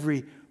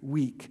every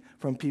week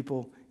from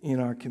people in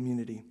our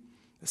community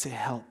that say,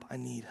 help, I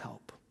need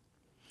help.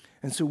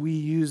 And so we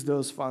use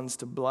those funds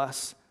to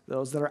bless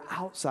those that are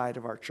outside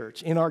of our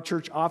church. In our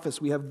church office,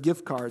 we have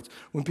gift cards.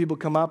 When people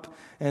come up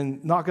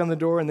and knock on the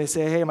door and they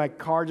say, hey, my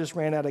car just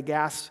ran out of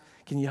gas.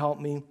 Can you help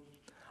me?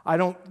 I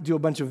don't do a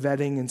bunch of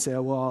vetting and say,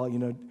 well, are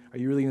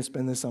you really going to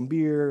spend this on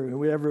beer or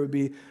whatever it would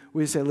be?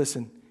 We say,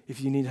 listen,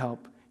 if you need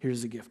help,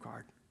 here's a gift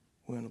card.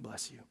 We want to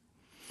bless you.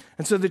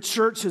 And so the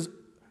church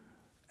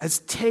has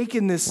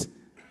taken this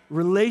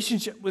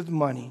relationship with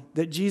money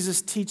that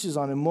Jesus teaches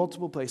on in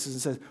multiple places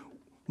and says,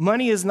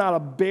 money is not a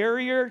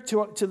barrier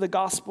to the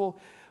gospel,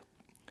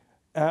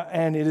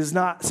 and it is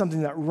not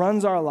something that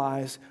runs our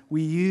lives.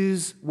 We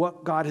use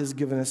what God has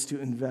given us to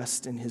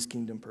invest in his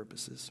kingdom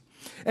purposes.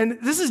 And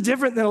this is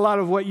different than a lot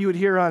of what you would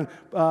hear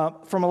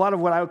from a lot of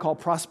what I would call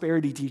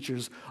prosperity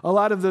teachers. A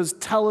lot of those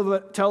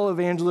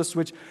televangelists,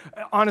 which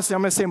honestly,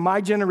 I'm going to say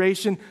my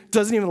generation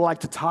doesn't even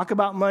like to talk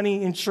about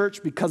money in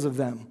church because of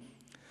them.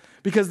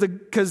 Because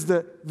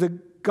the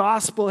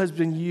gospel has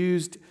been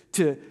used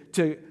to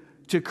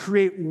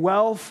create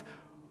wealth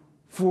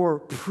for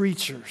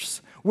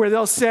preachers, where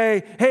they'll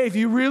say, hey, if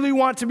you really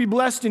want to be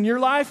blessed in your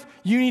life,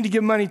 you need to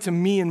give money to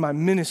me and my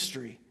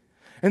ministry.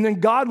 And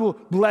then God will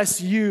bless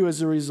you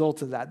as a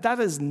result of that. That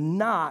is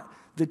not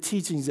the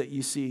teachings that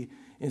you see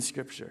in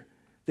Scripture,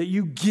 that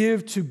you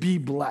give to be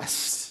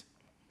blessed.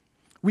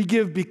 We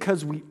give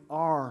because we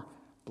are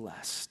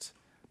blessed,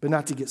 but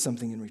not to get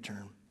something in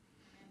return.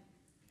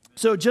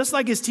 So just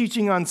like his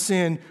teaching on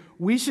sin,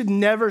 we should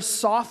never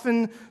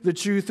soften the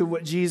truth of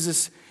what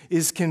Jesus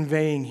is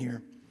conveying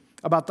here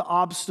about the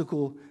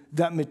obstacle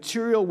that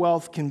material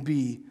wealth can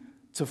be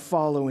to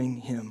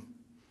following him.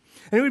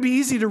 And it would be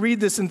easy to read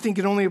this and think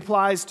it only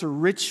applies to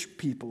rich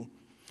people.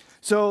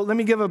 So let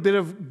me give a bit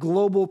of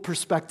global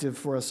perspective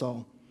for us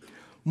all.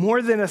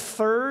 More than a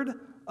third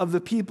of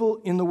the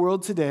people in the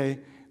world today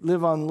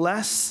live on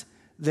less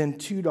than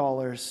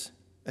 $2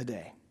 a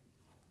day.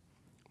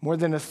 More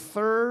than a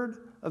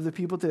third of the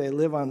people today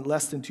live on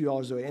less than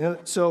 $2 a day. And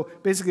so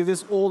basically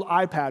this old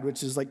iPad,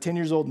 which is like 10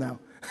 years old now,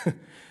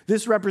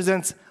 this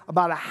represents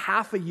about a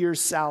half a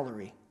year's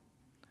salary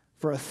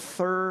for a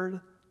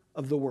third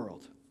of the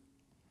world.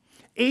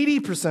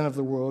 80% of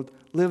the world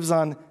lives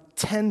on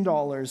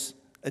 $10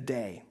 a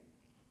day.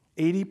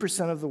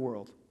 80% of the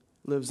world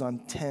lives on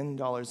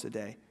 $10 a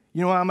day.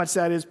 You know how much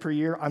that is per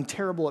year? I'm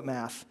terrible at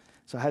math,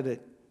 so I had to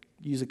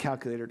use a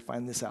calculator to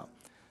find this out.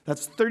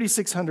 That's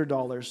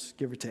 $3,600,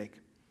 give or take,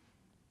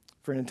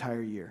 for an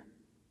entire year.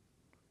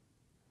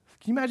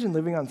 Can you imagine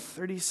living on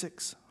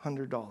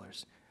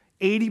 $3,600?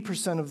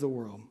 80% of the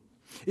world.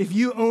 If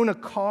you own a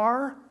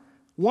car,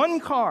 one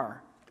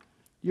car,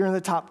 you're in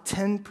the top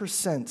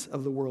 10%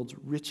 of the world's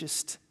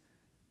richest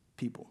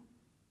people.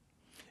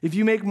 If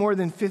you make more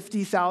than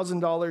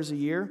 $50,000 a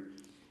year,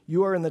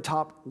 you are in the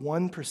top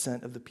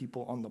 1% of the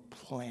people on the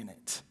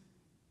planet.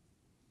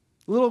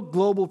 A little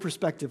global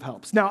perspective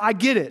helps. Now, I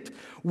get it.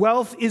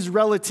 Wealth is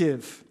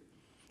relative.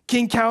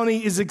 King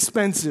County is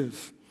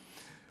expensive.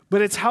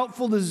 But it's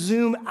helpful to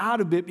zoom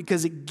out a bit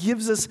because it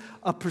gives us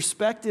a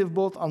perspective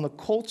both on the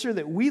culture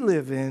that we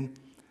live in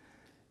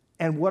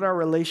and what our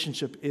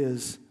relationship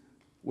is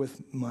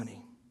with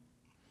money.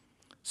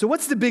 So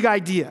what's the big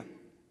idea?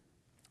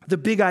 The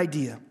big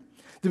idea.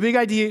 The big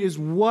idea is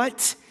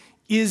what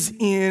is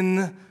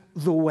in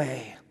the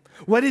way?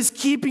 What is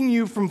keeping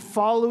you from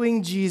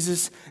following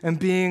Jesus and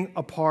being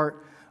a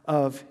part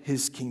of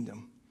his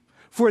kingdom?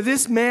 For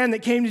this man that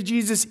came to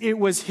Jesus, it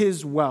was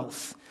his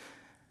wealth.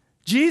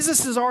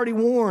 Jesus has already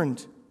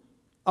warned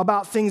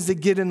about things that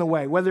get in the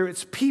way, whether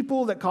it's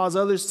people that cause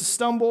others to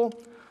stumble,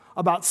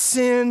 about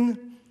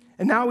sin,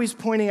 and now he's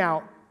pointing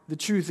out the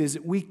truth is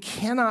that we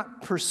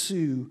cannot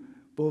pursue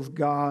both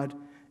God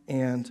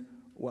and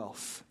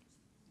wealth.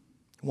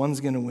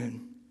 One's going to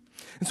win.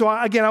 And so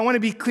again, I want to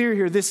be clear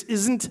here. This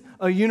isn't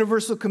a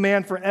universal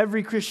command for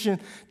every Christian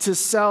to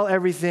sell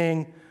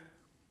everything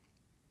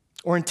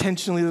or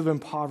intentionally live in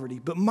poverty.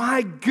 But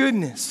my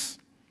goodness,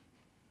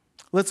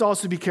 let's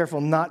also be careful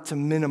not to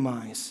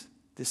minimize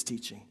this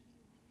teaching.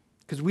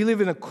 Because we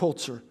live in a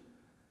culture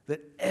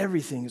that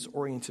everything is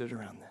oriented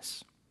around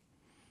this.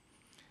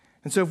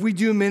 And so if we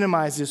do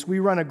minimize this, we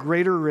run a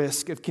greater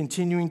risk of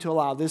continuing to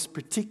allow this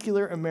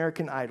particular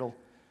American idol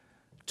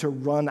to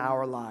run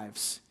our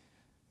lives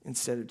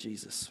instead of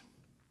Jesus.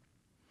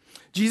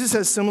 Jesus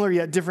has similar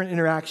yet different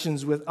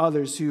interactions with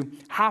others who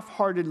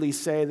half-heartedly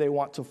say they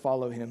want to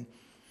follow him.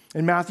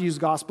 In Matthew's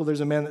gospel,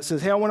 there's a man that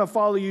says, hey, I want to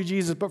follow you,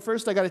 Jesus, but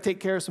first I got to take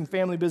care of some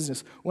family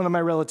business. One of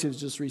my relatives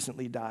just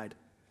recently died.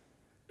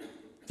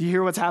 Do you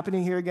hear what's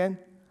happening here again?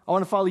 I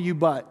want to follow you,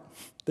 but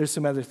there's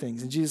some other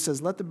things. And Jesus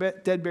says, let the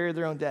dead bury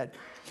their own dead.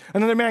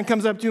 Another man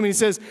comes up to him and he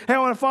says, hey, I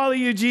want to follow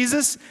you,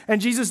 Jesus.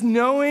 And Jesus,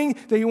 knowing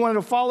that he wanted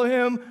to follow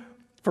him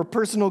for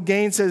personal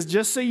gain, says,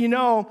 just so you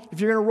know, if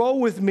you're going to roll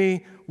with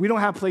me, we don't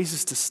have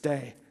places to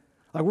stay.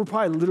 Like, we're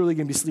probably literally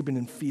going to be sleeping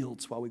in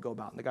fields while we go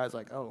about. And the guy's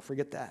like, oh,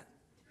 forget that.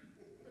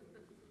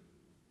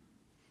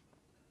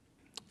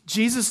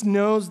 Jesus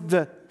knows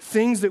the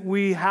things that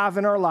we have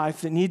in our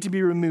life that need to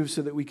be removed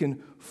so that we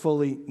can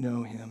fully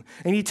know him.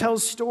 And he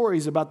tells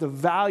stories about the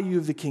value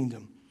of the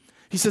kingdom.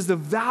 He says the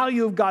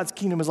value of God's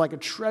kingdom is like a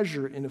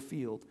treasure in a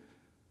field.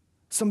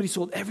 Somebody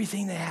sold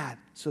everything they had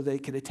so they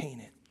could attain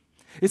it.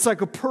 It's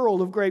like a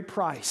pearl of great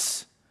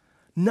price.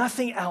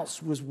 Nothing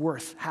else was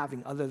worth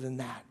having other than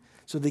that.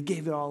 So they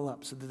gave it all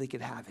up so that they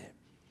could have it.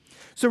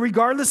 So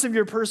regardless of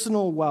your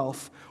personal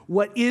wealth,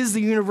 what is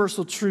the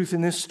universal truth in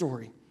this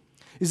story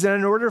is that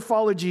in order to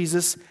follow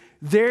Jesus,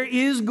 there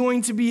is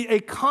going to be a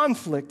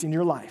conflict in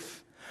your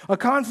life. A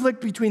conflict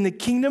between the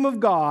kingdom of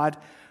God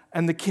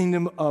and the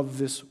kingdom of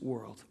this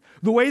world.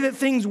 The way that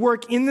things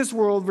work in this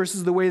world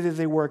versus the way that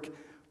they work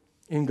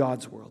in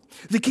God's world.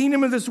 The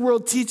kingdom of this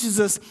world teaches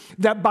us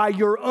that by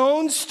your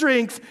own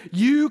strength,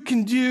 you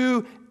can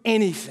do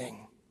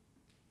anything.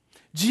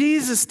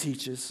 Jesus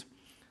teaches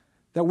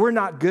that we're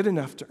not good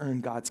enough to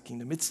earn God's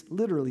kingdom. It's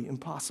literally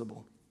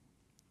impossible,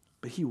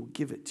 but he will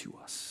give it to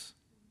us.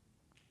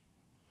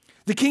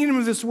 The kingdom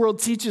of this world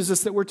teaches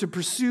us that we're to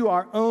pursue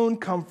our own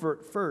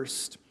comfort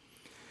first.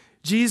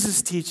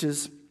 Jesus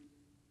teaches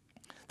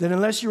that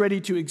unless you're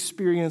ready to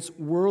experience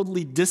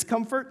worldly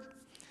discomfort,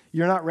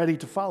 you're not ready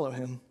to follow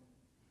him.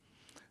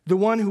 The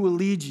one who will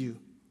lead you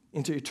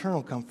into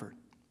eternal comfort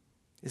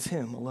is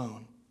him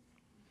alone.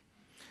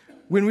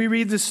 When we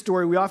read this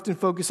story, we often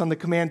focus on the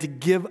command to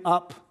give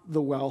up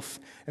the wealth,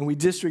 and we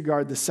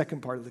disregard the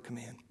second part of the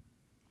command.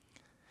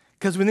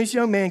 Because when this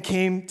young man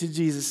came to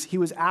Jesus, he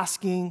was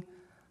asking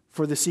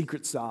for the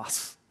secret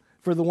sauce,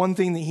 for the one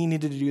thing that he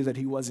needed to do that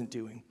he wasn't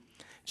doing.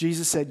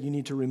 Jesus said, you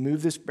need to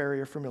remove this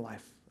barrier from your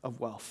life of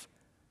wealth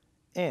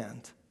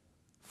and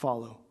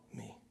follow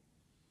me.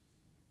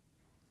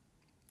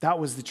 That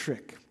was the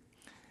trick.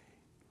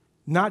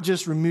 Not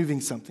just removing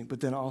something, but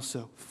then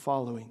also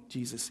following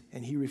Jesus.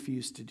 And he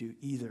refused to do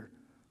either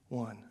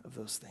one of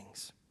those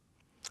things.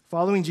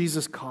 Following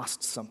Jesus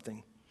costs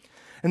something.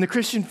 And the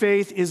Christian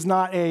faith is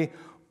not the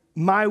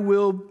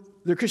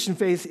Christian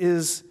faith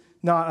is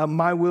not a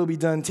my will be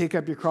done, take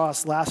up your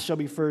cross, last shall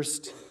be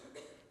first.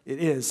 It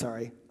is,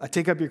 sorry.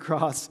 Take up your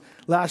cross,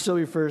 last shall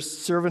be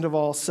first, servant of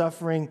all,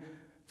 suffering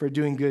for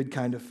doing good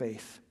kind of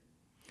faith.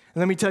 And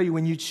let me tell you,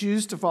 when you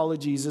choose to follow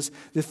Jesus,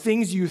 the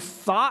things you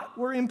thought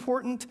were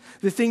important,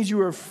 the things you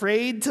were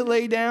afraid to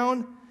lay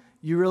down,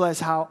 you realize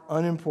how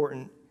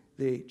unimportant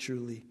they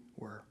truly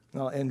were.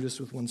 And I'll end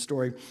just with one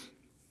story.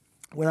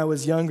 When I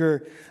was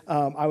younger,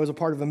 I was a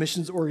part of a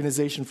missions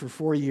organization for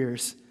 4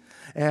 years.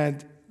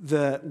 And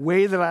the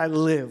way that I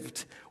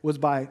lived was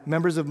by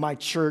members of my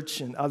church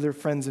and other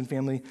friends and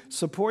family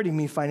supporting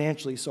me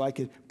financially so I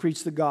could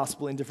preach the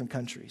gospel in different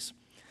countries.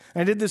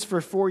 And I did this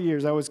for 4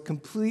 years. I was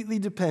completely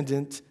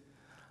dependent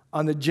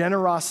on the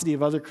generosity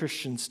of other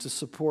Christians to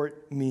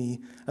support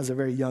me as a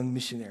very young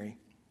missionary.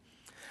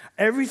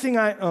 Everything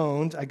I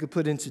owned, I could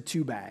put into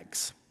 2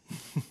 bags.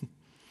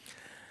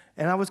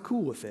 And I was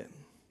cool with it.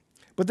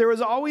 But there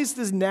was always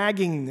this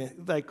nagging,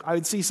 like I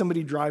would see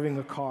somebody driving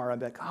a car, I'd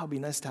be like, oh, it'd be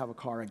nice to have a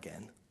car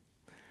again.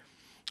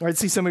 Or I'd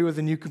see somebody with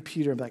a new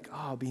computer, I'd be like,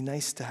 oh, it'd be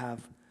nice to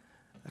have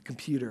a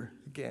computer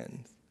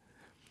again.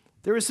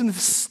 There was some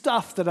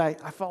stuff that I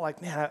felt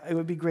like, man, it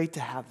would be great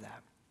to have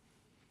that.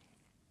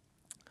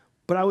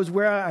 But I was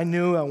where I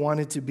knew I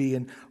wanted to be.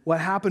 And what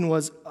happened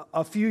was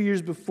a few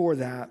years before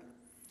that,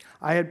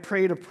 I had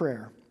prayed a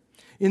prayer.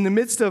 In the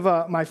midst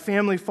of my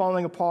family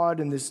falling apart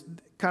and this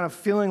kind of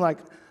feeling like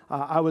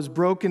I was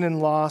broken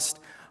and lost,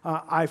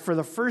 I, for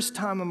the first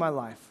time in my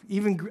life,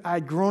 even I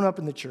had grown up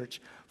in the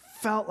church,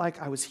 felt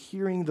like I was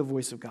hearing the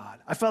voice of God.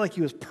 I felt like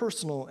he was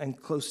personal and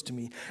close to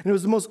me. And it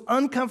was the most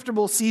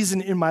uncomfortable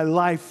season in my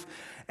life.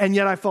 And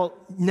yet I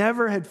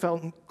never had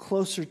felt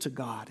closer to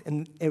God.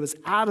 And it was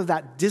out of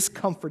that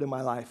discomfort in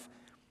my life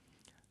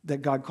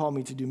that God called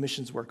me to do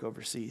missions work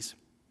overseas.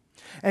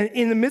 And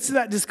in the midst of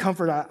that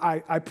discomfort,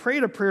 I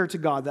prayed a prayer to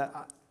God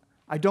that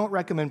I don't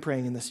recommend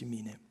praying unless you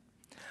mean it.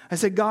 I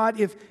said, God,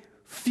 if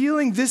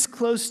feeling this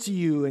close to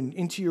you and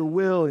into your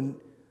will and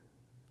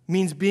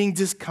means being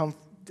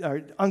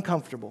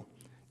uncomfortable,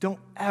 don't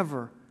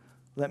ever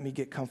let me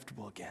get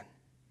comfortable again.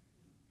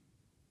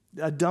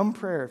 A dumb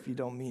prayer if you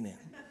don't mean it.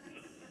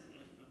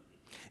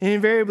 And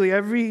invariably,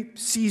 every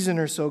season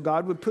or so,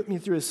 God would put me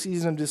through a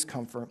season of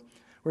discomfort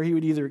where he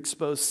would either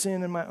expose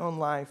sin in my own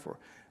life or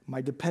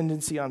my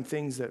dependency on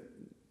things that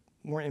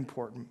weren't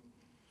important.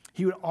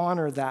 He would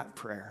honor that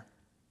prayer.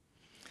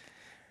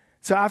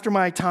 So after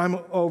my time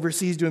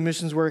overseas doing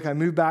missions work, I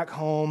moved back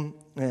home,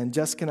 and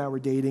Jessica and I were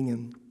dating,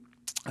 and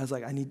I was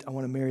like, I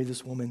want to marry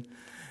this woman.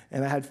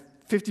 And I had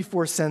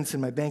 54 cents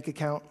in my bank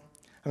account.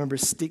 I remember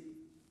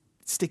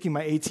sticking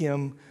my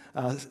ATM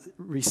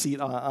receipt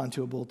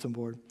onto a bulletin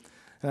board.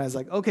 And I was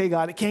like, okay,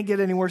 God, it can't get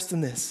any worse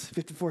than this,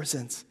 54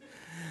 cents.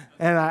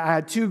 And I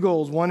had 2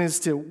 goals. One is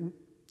to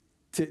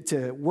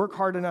work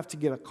hard enough to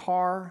get a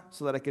car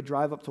so that I could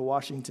drive up to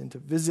Washington to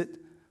visit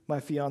my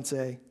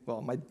fiance,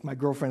 well, my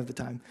girlfriend at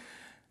the time.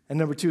 And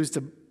number 2 is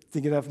to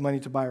get enough money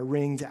to buy a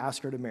ring to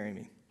ask her to marry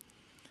me.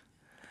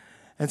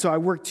 And so I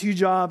worked 2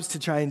 jobs to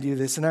try and do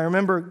this. And I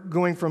remember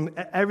going from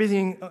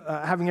everything,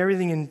 having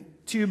everything in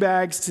 2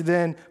 bags to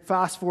then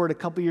fast forward a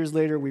couple years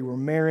later, we were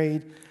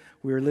married.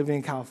 We were living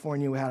in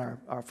California. We had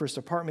our first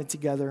apartment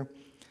together.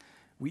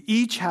 We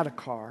each had a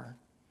car.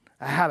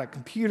 I had a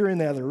computer in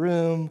the other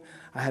room.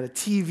 I had a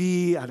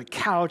TV. I had a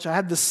couch. I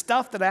had the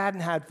stuff that I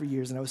hadn't had for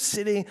years. And I was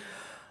sitting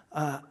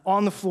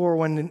on the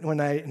floor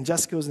and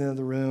Jessica was in the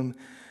other room.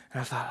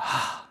 And I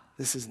thought,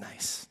 this is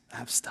nice. I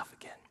have stuff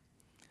again.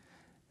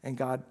 And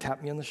God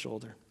tapped me on the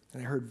shoulder.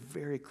 And I heard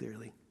very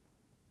clearly,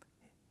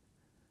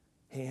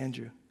 hey,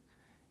 Andrew,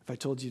 if I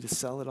told you to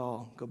sell it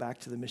all, go back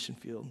to the mission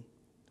field,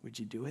 would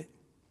you do it?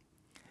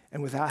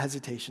 And without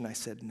hesitation, I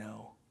said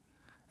no.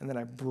 And then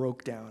I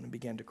broke down and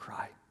began to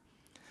cry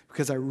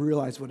because I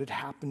realized what had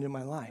happened in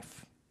my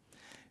life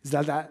is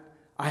that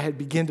I had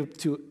begun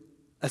to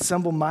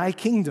assemble my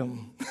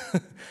kingdom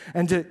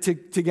and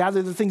to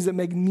gather the things that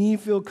make me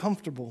feel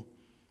comfortable.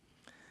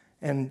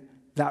 And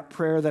that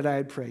prayer that I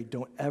had prayed,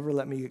 don't ever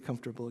let me get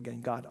comfortable again,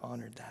 God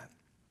honored that.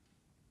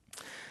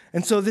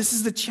 And so this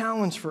is the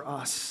challenge for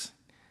us,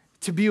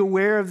 to be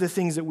aware of the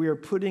things that we are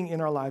putting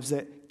in our lives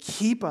that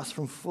keep us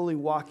from fully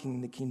walking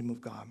in the kingdom of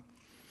God.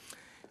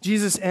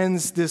 Jesus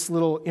ends this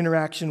little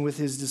interaction with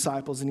his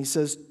disciples, and he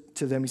says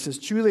to them,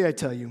 truly I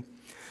tell you,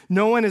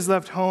 no one who has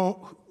left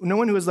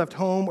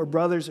home or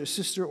brothers or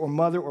sister or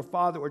mother or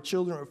father or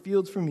children or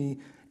fields for me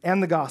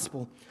and the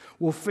gospel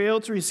will fail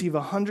to receive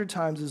 100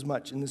 times as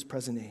much in this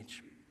present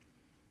age.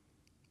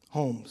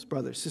 Homes,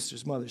 brothers,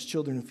 sisters, mothers,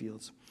 children, and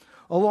fields.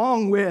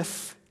 Along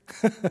with,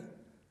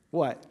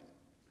 what?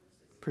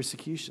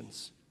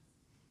 persecutions.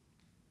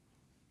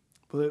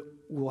 But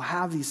we'll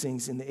have these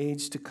things in the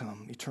age to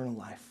come, eternal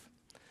life.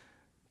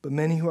 But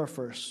many who are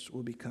first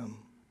will become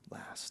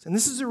last. And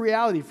this is a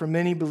reality for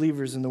many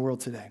believers in the world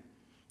today.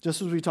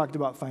 Just as we talked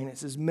about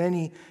finances,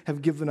 many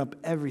have given up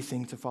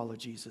everything to follow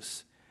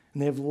Jesus,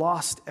 and they have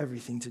lost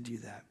everything to do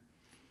that.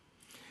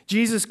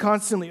 Jesus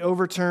constantly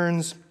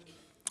overturns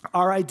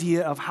our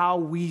idea of how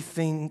we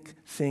think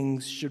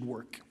things should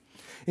work.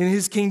 In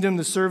his kingdom,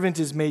 the servant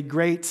is made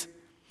great,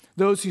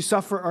 those who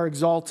suffer are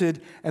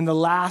exalted, and the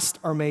last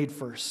are made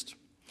first.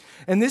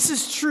 And this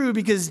is true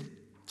because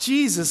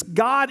Jesus,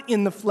 God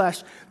in the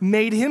flesh,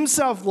 made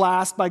himself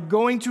last by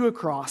going to a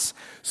cross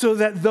so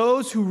that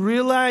those who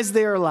realize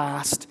they are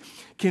last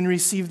can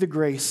receive the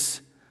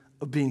grace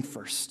of being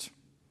first,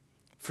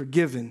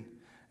 forgiven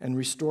and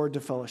restored to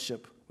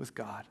fellowship with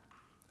God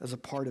as a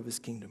part of his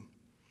kingdom.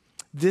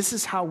 This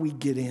is how we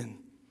get in,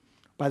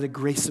 by the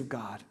grace of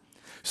God.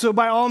 So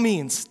by all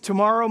means,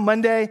 tomorrow,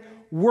 Monday,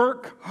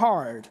 work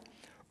hard.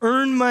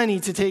 Earn money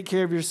to take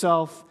care of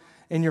yourself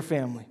and your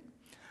family.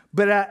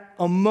 But at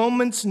a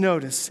moment's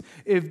notice,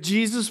 if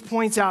Jesus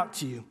points out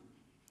to you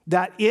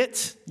that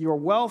your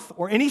wealth,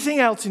 or anything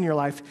else in your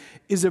life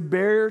is a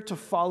barrier to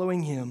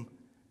following him,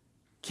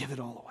 give it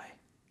all away.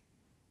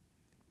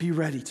 Be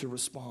ready to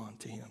respond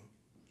to him.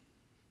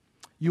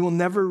 You will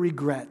never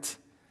regret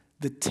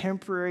the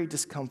temporary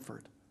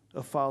discomfort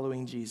of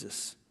following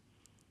Jesus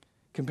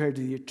compared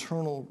to the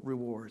eternal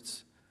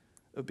rewards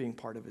of being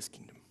part of his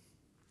kingdom.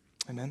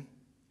 Amen?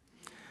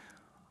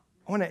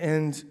 I want to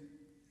end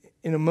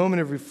in a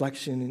moment of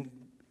reflection. And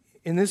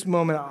in this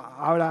moment,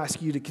 I would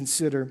ask you to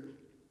consider,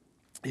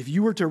 if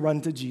you were to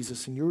run to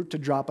Jesus and you were to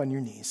drop on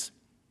your knees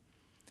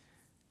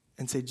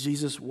and say,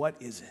 Jesus, what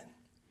is it?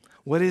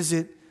 What is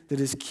it that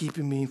is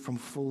keeping me from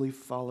fully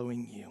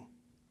following you?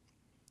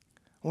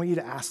 I want you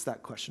to ask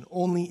that question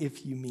only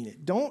if you mean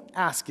it. Don't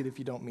ask it if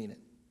you don't mean it.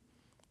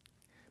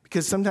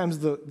 Because sometimes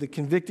the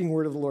convicting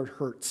word of the Lord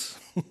hurts.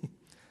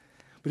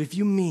 But if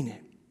you mean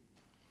it,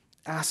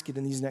 ask it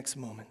in these next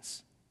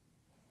moments.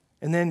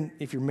 And then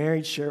if you're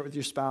married, share it with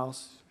your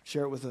spouse,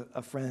 share it with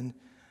a friend,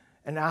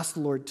 and ask the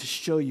Lord to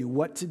show you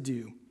what to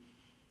do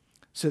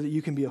so that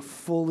you can be a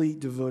fully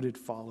devoted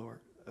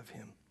follower of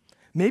him.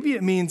 Maybe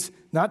it means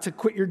not to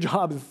quit your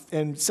job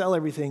and sell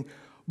everything,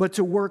 but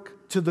to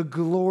work to the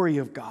glory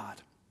of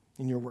God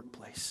in your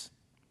workplace.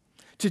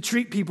 To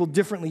treat people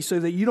differently so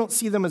that you don't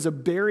see them as a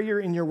barrier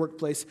in your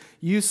workplace,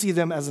 you see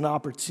them as an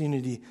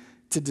opportunity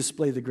to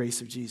display the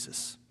grace of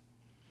Jesus.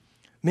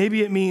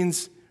 Maybe it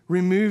means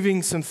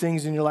removing some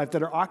things in your life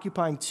that are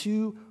occupying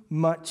too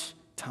much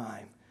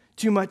time,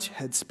 too much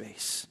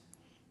headspace,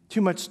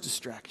 too much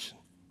distraction.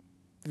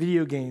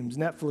 Video games,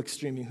 Netflix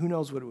streaming, who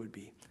knows what it would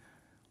be.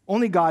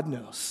 Only God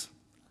knows.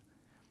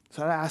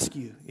 So I'd ask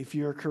you if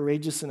you're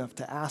courageous enough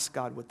to ask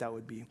God what that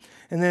would be.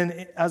 And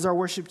then as our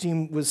worship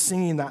team was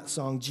singing that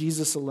song,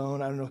 Jesus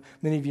Alone, I don't know,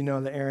 many of you know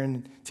that Aaron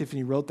and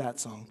Tiffany wrote that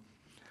song.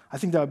 I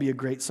think that would be a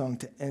great song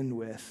to end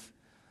with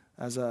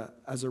as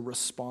a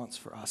response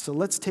for us. So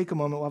let's take a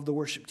moment. We'll have the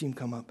worship team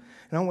come up.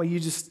 And I want you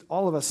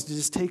all of us to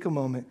just take a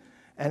moment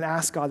and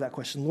ask God that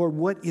question. Lord,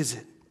 what is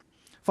it?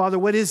 Father,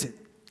 what is it?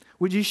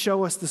 Would you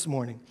show us this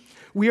morning?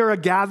 We are a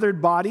gathered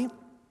body.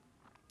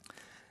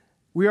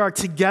 We are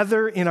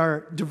together in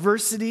our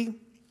diversity.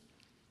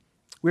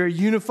 We are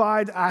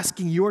unified,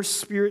 asking your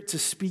Spirit to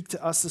speak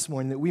to us this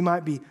morning, that we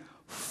might be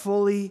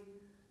fully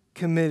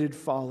committed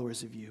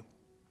followers of you.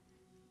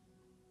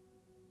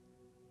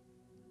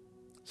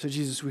 So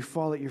Jesus, we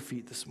fall at your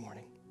feet this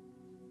morning.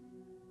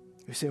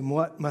 We say,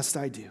 what must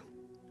I do?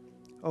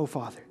 Oh,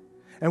 Father.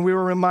 And we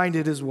were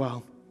reminded as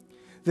well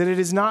that it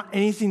is not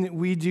anything that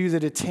we do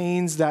that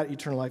attains that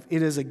eternal life.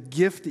 It is a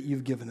gift that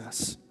you've given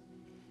us.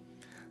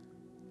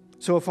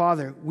 So,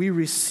 Father, we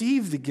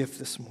receive the gift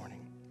this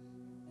morning.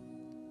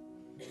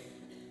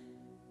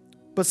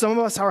 But some of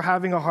us are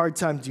having a hard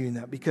time doing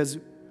that because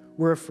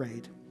we're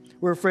afraid.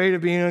 We're afraid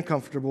of being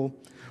uncomfortable.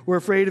 We're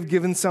afraid of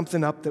giving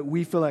something up that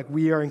we feel like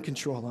we are in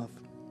control of.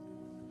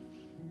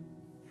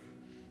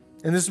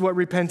 And this is what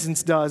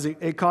repentance does.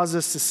 It causes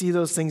us to see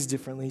those things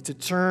differently, to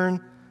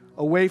turn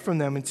away from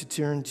them and to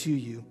turn to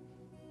you.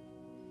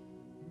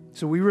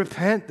 So we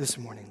repent this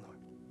morning, Lord.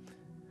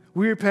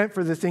 We repent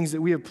for the things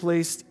that we have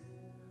placed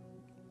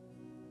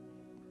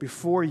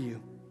before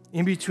you,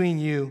 in between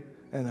you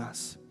and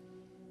us.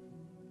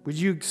 Would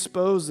you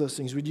expose those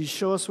things? Would you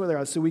show us where they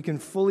are so we can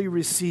fully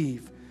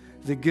receive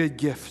the good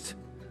gift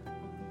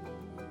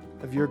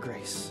of your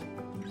grace?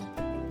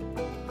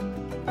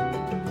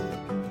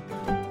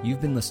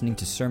 You've been listening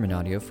to sermon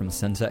audio from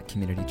Sunset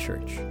Community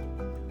Church.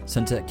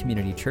 Sunset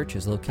Community Church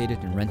is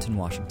located in Renton,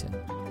 Washington.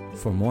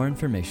 For more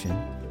information,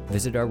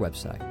 visit our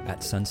website at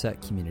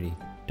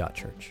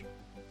sunsetcommunity.church.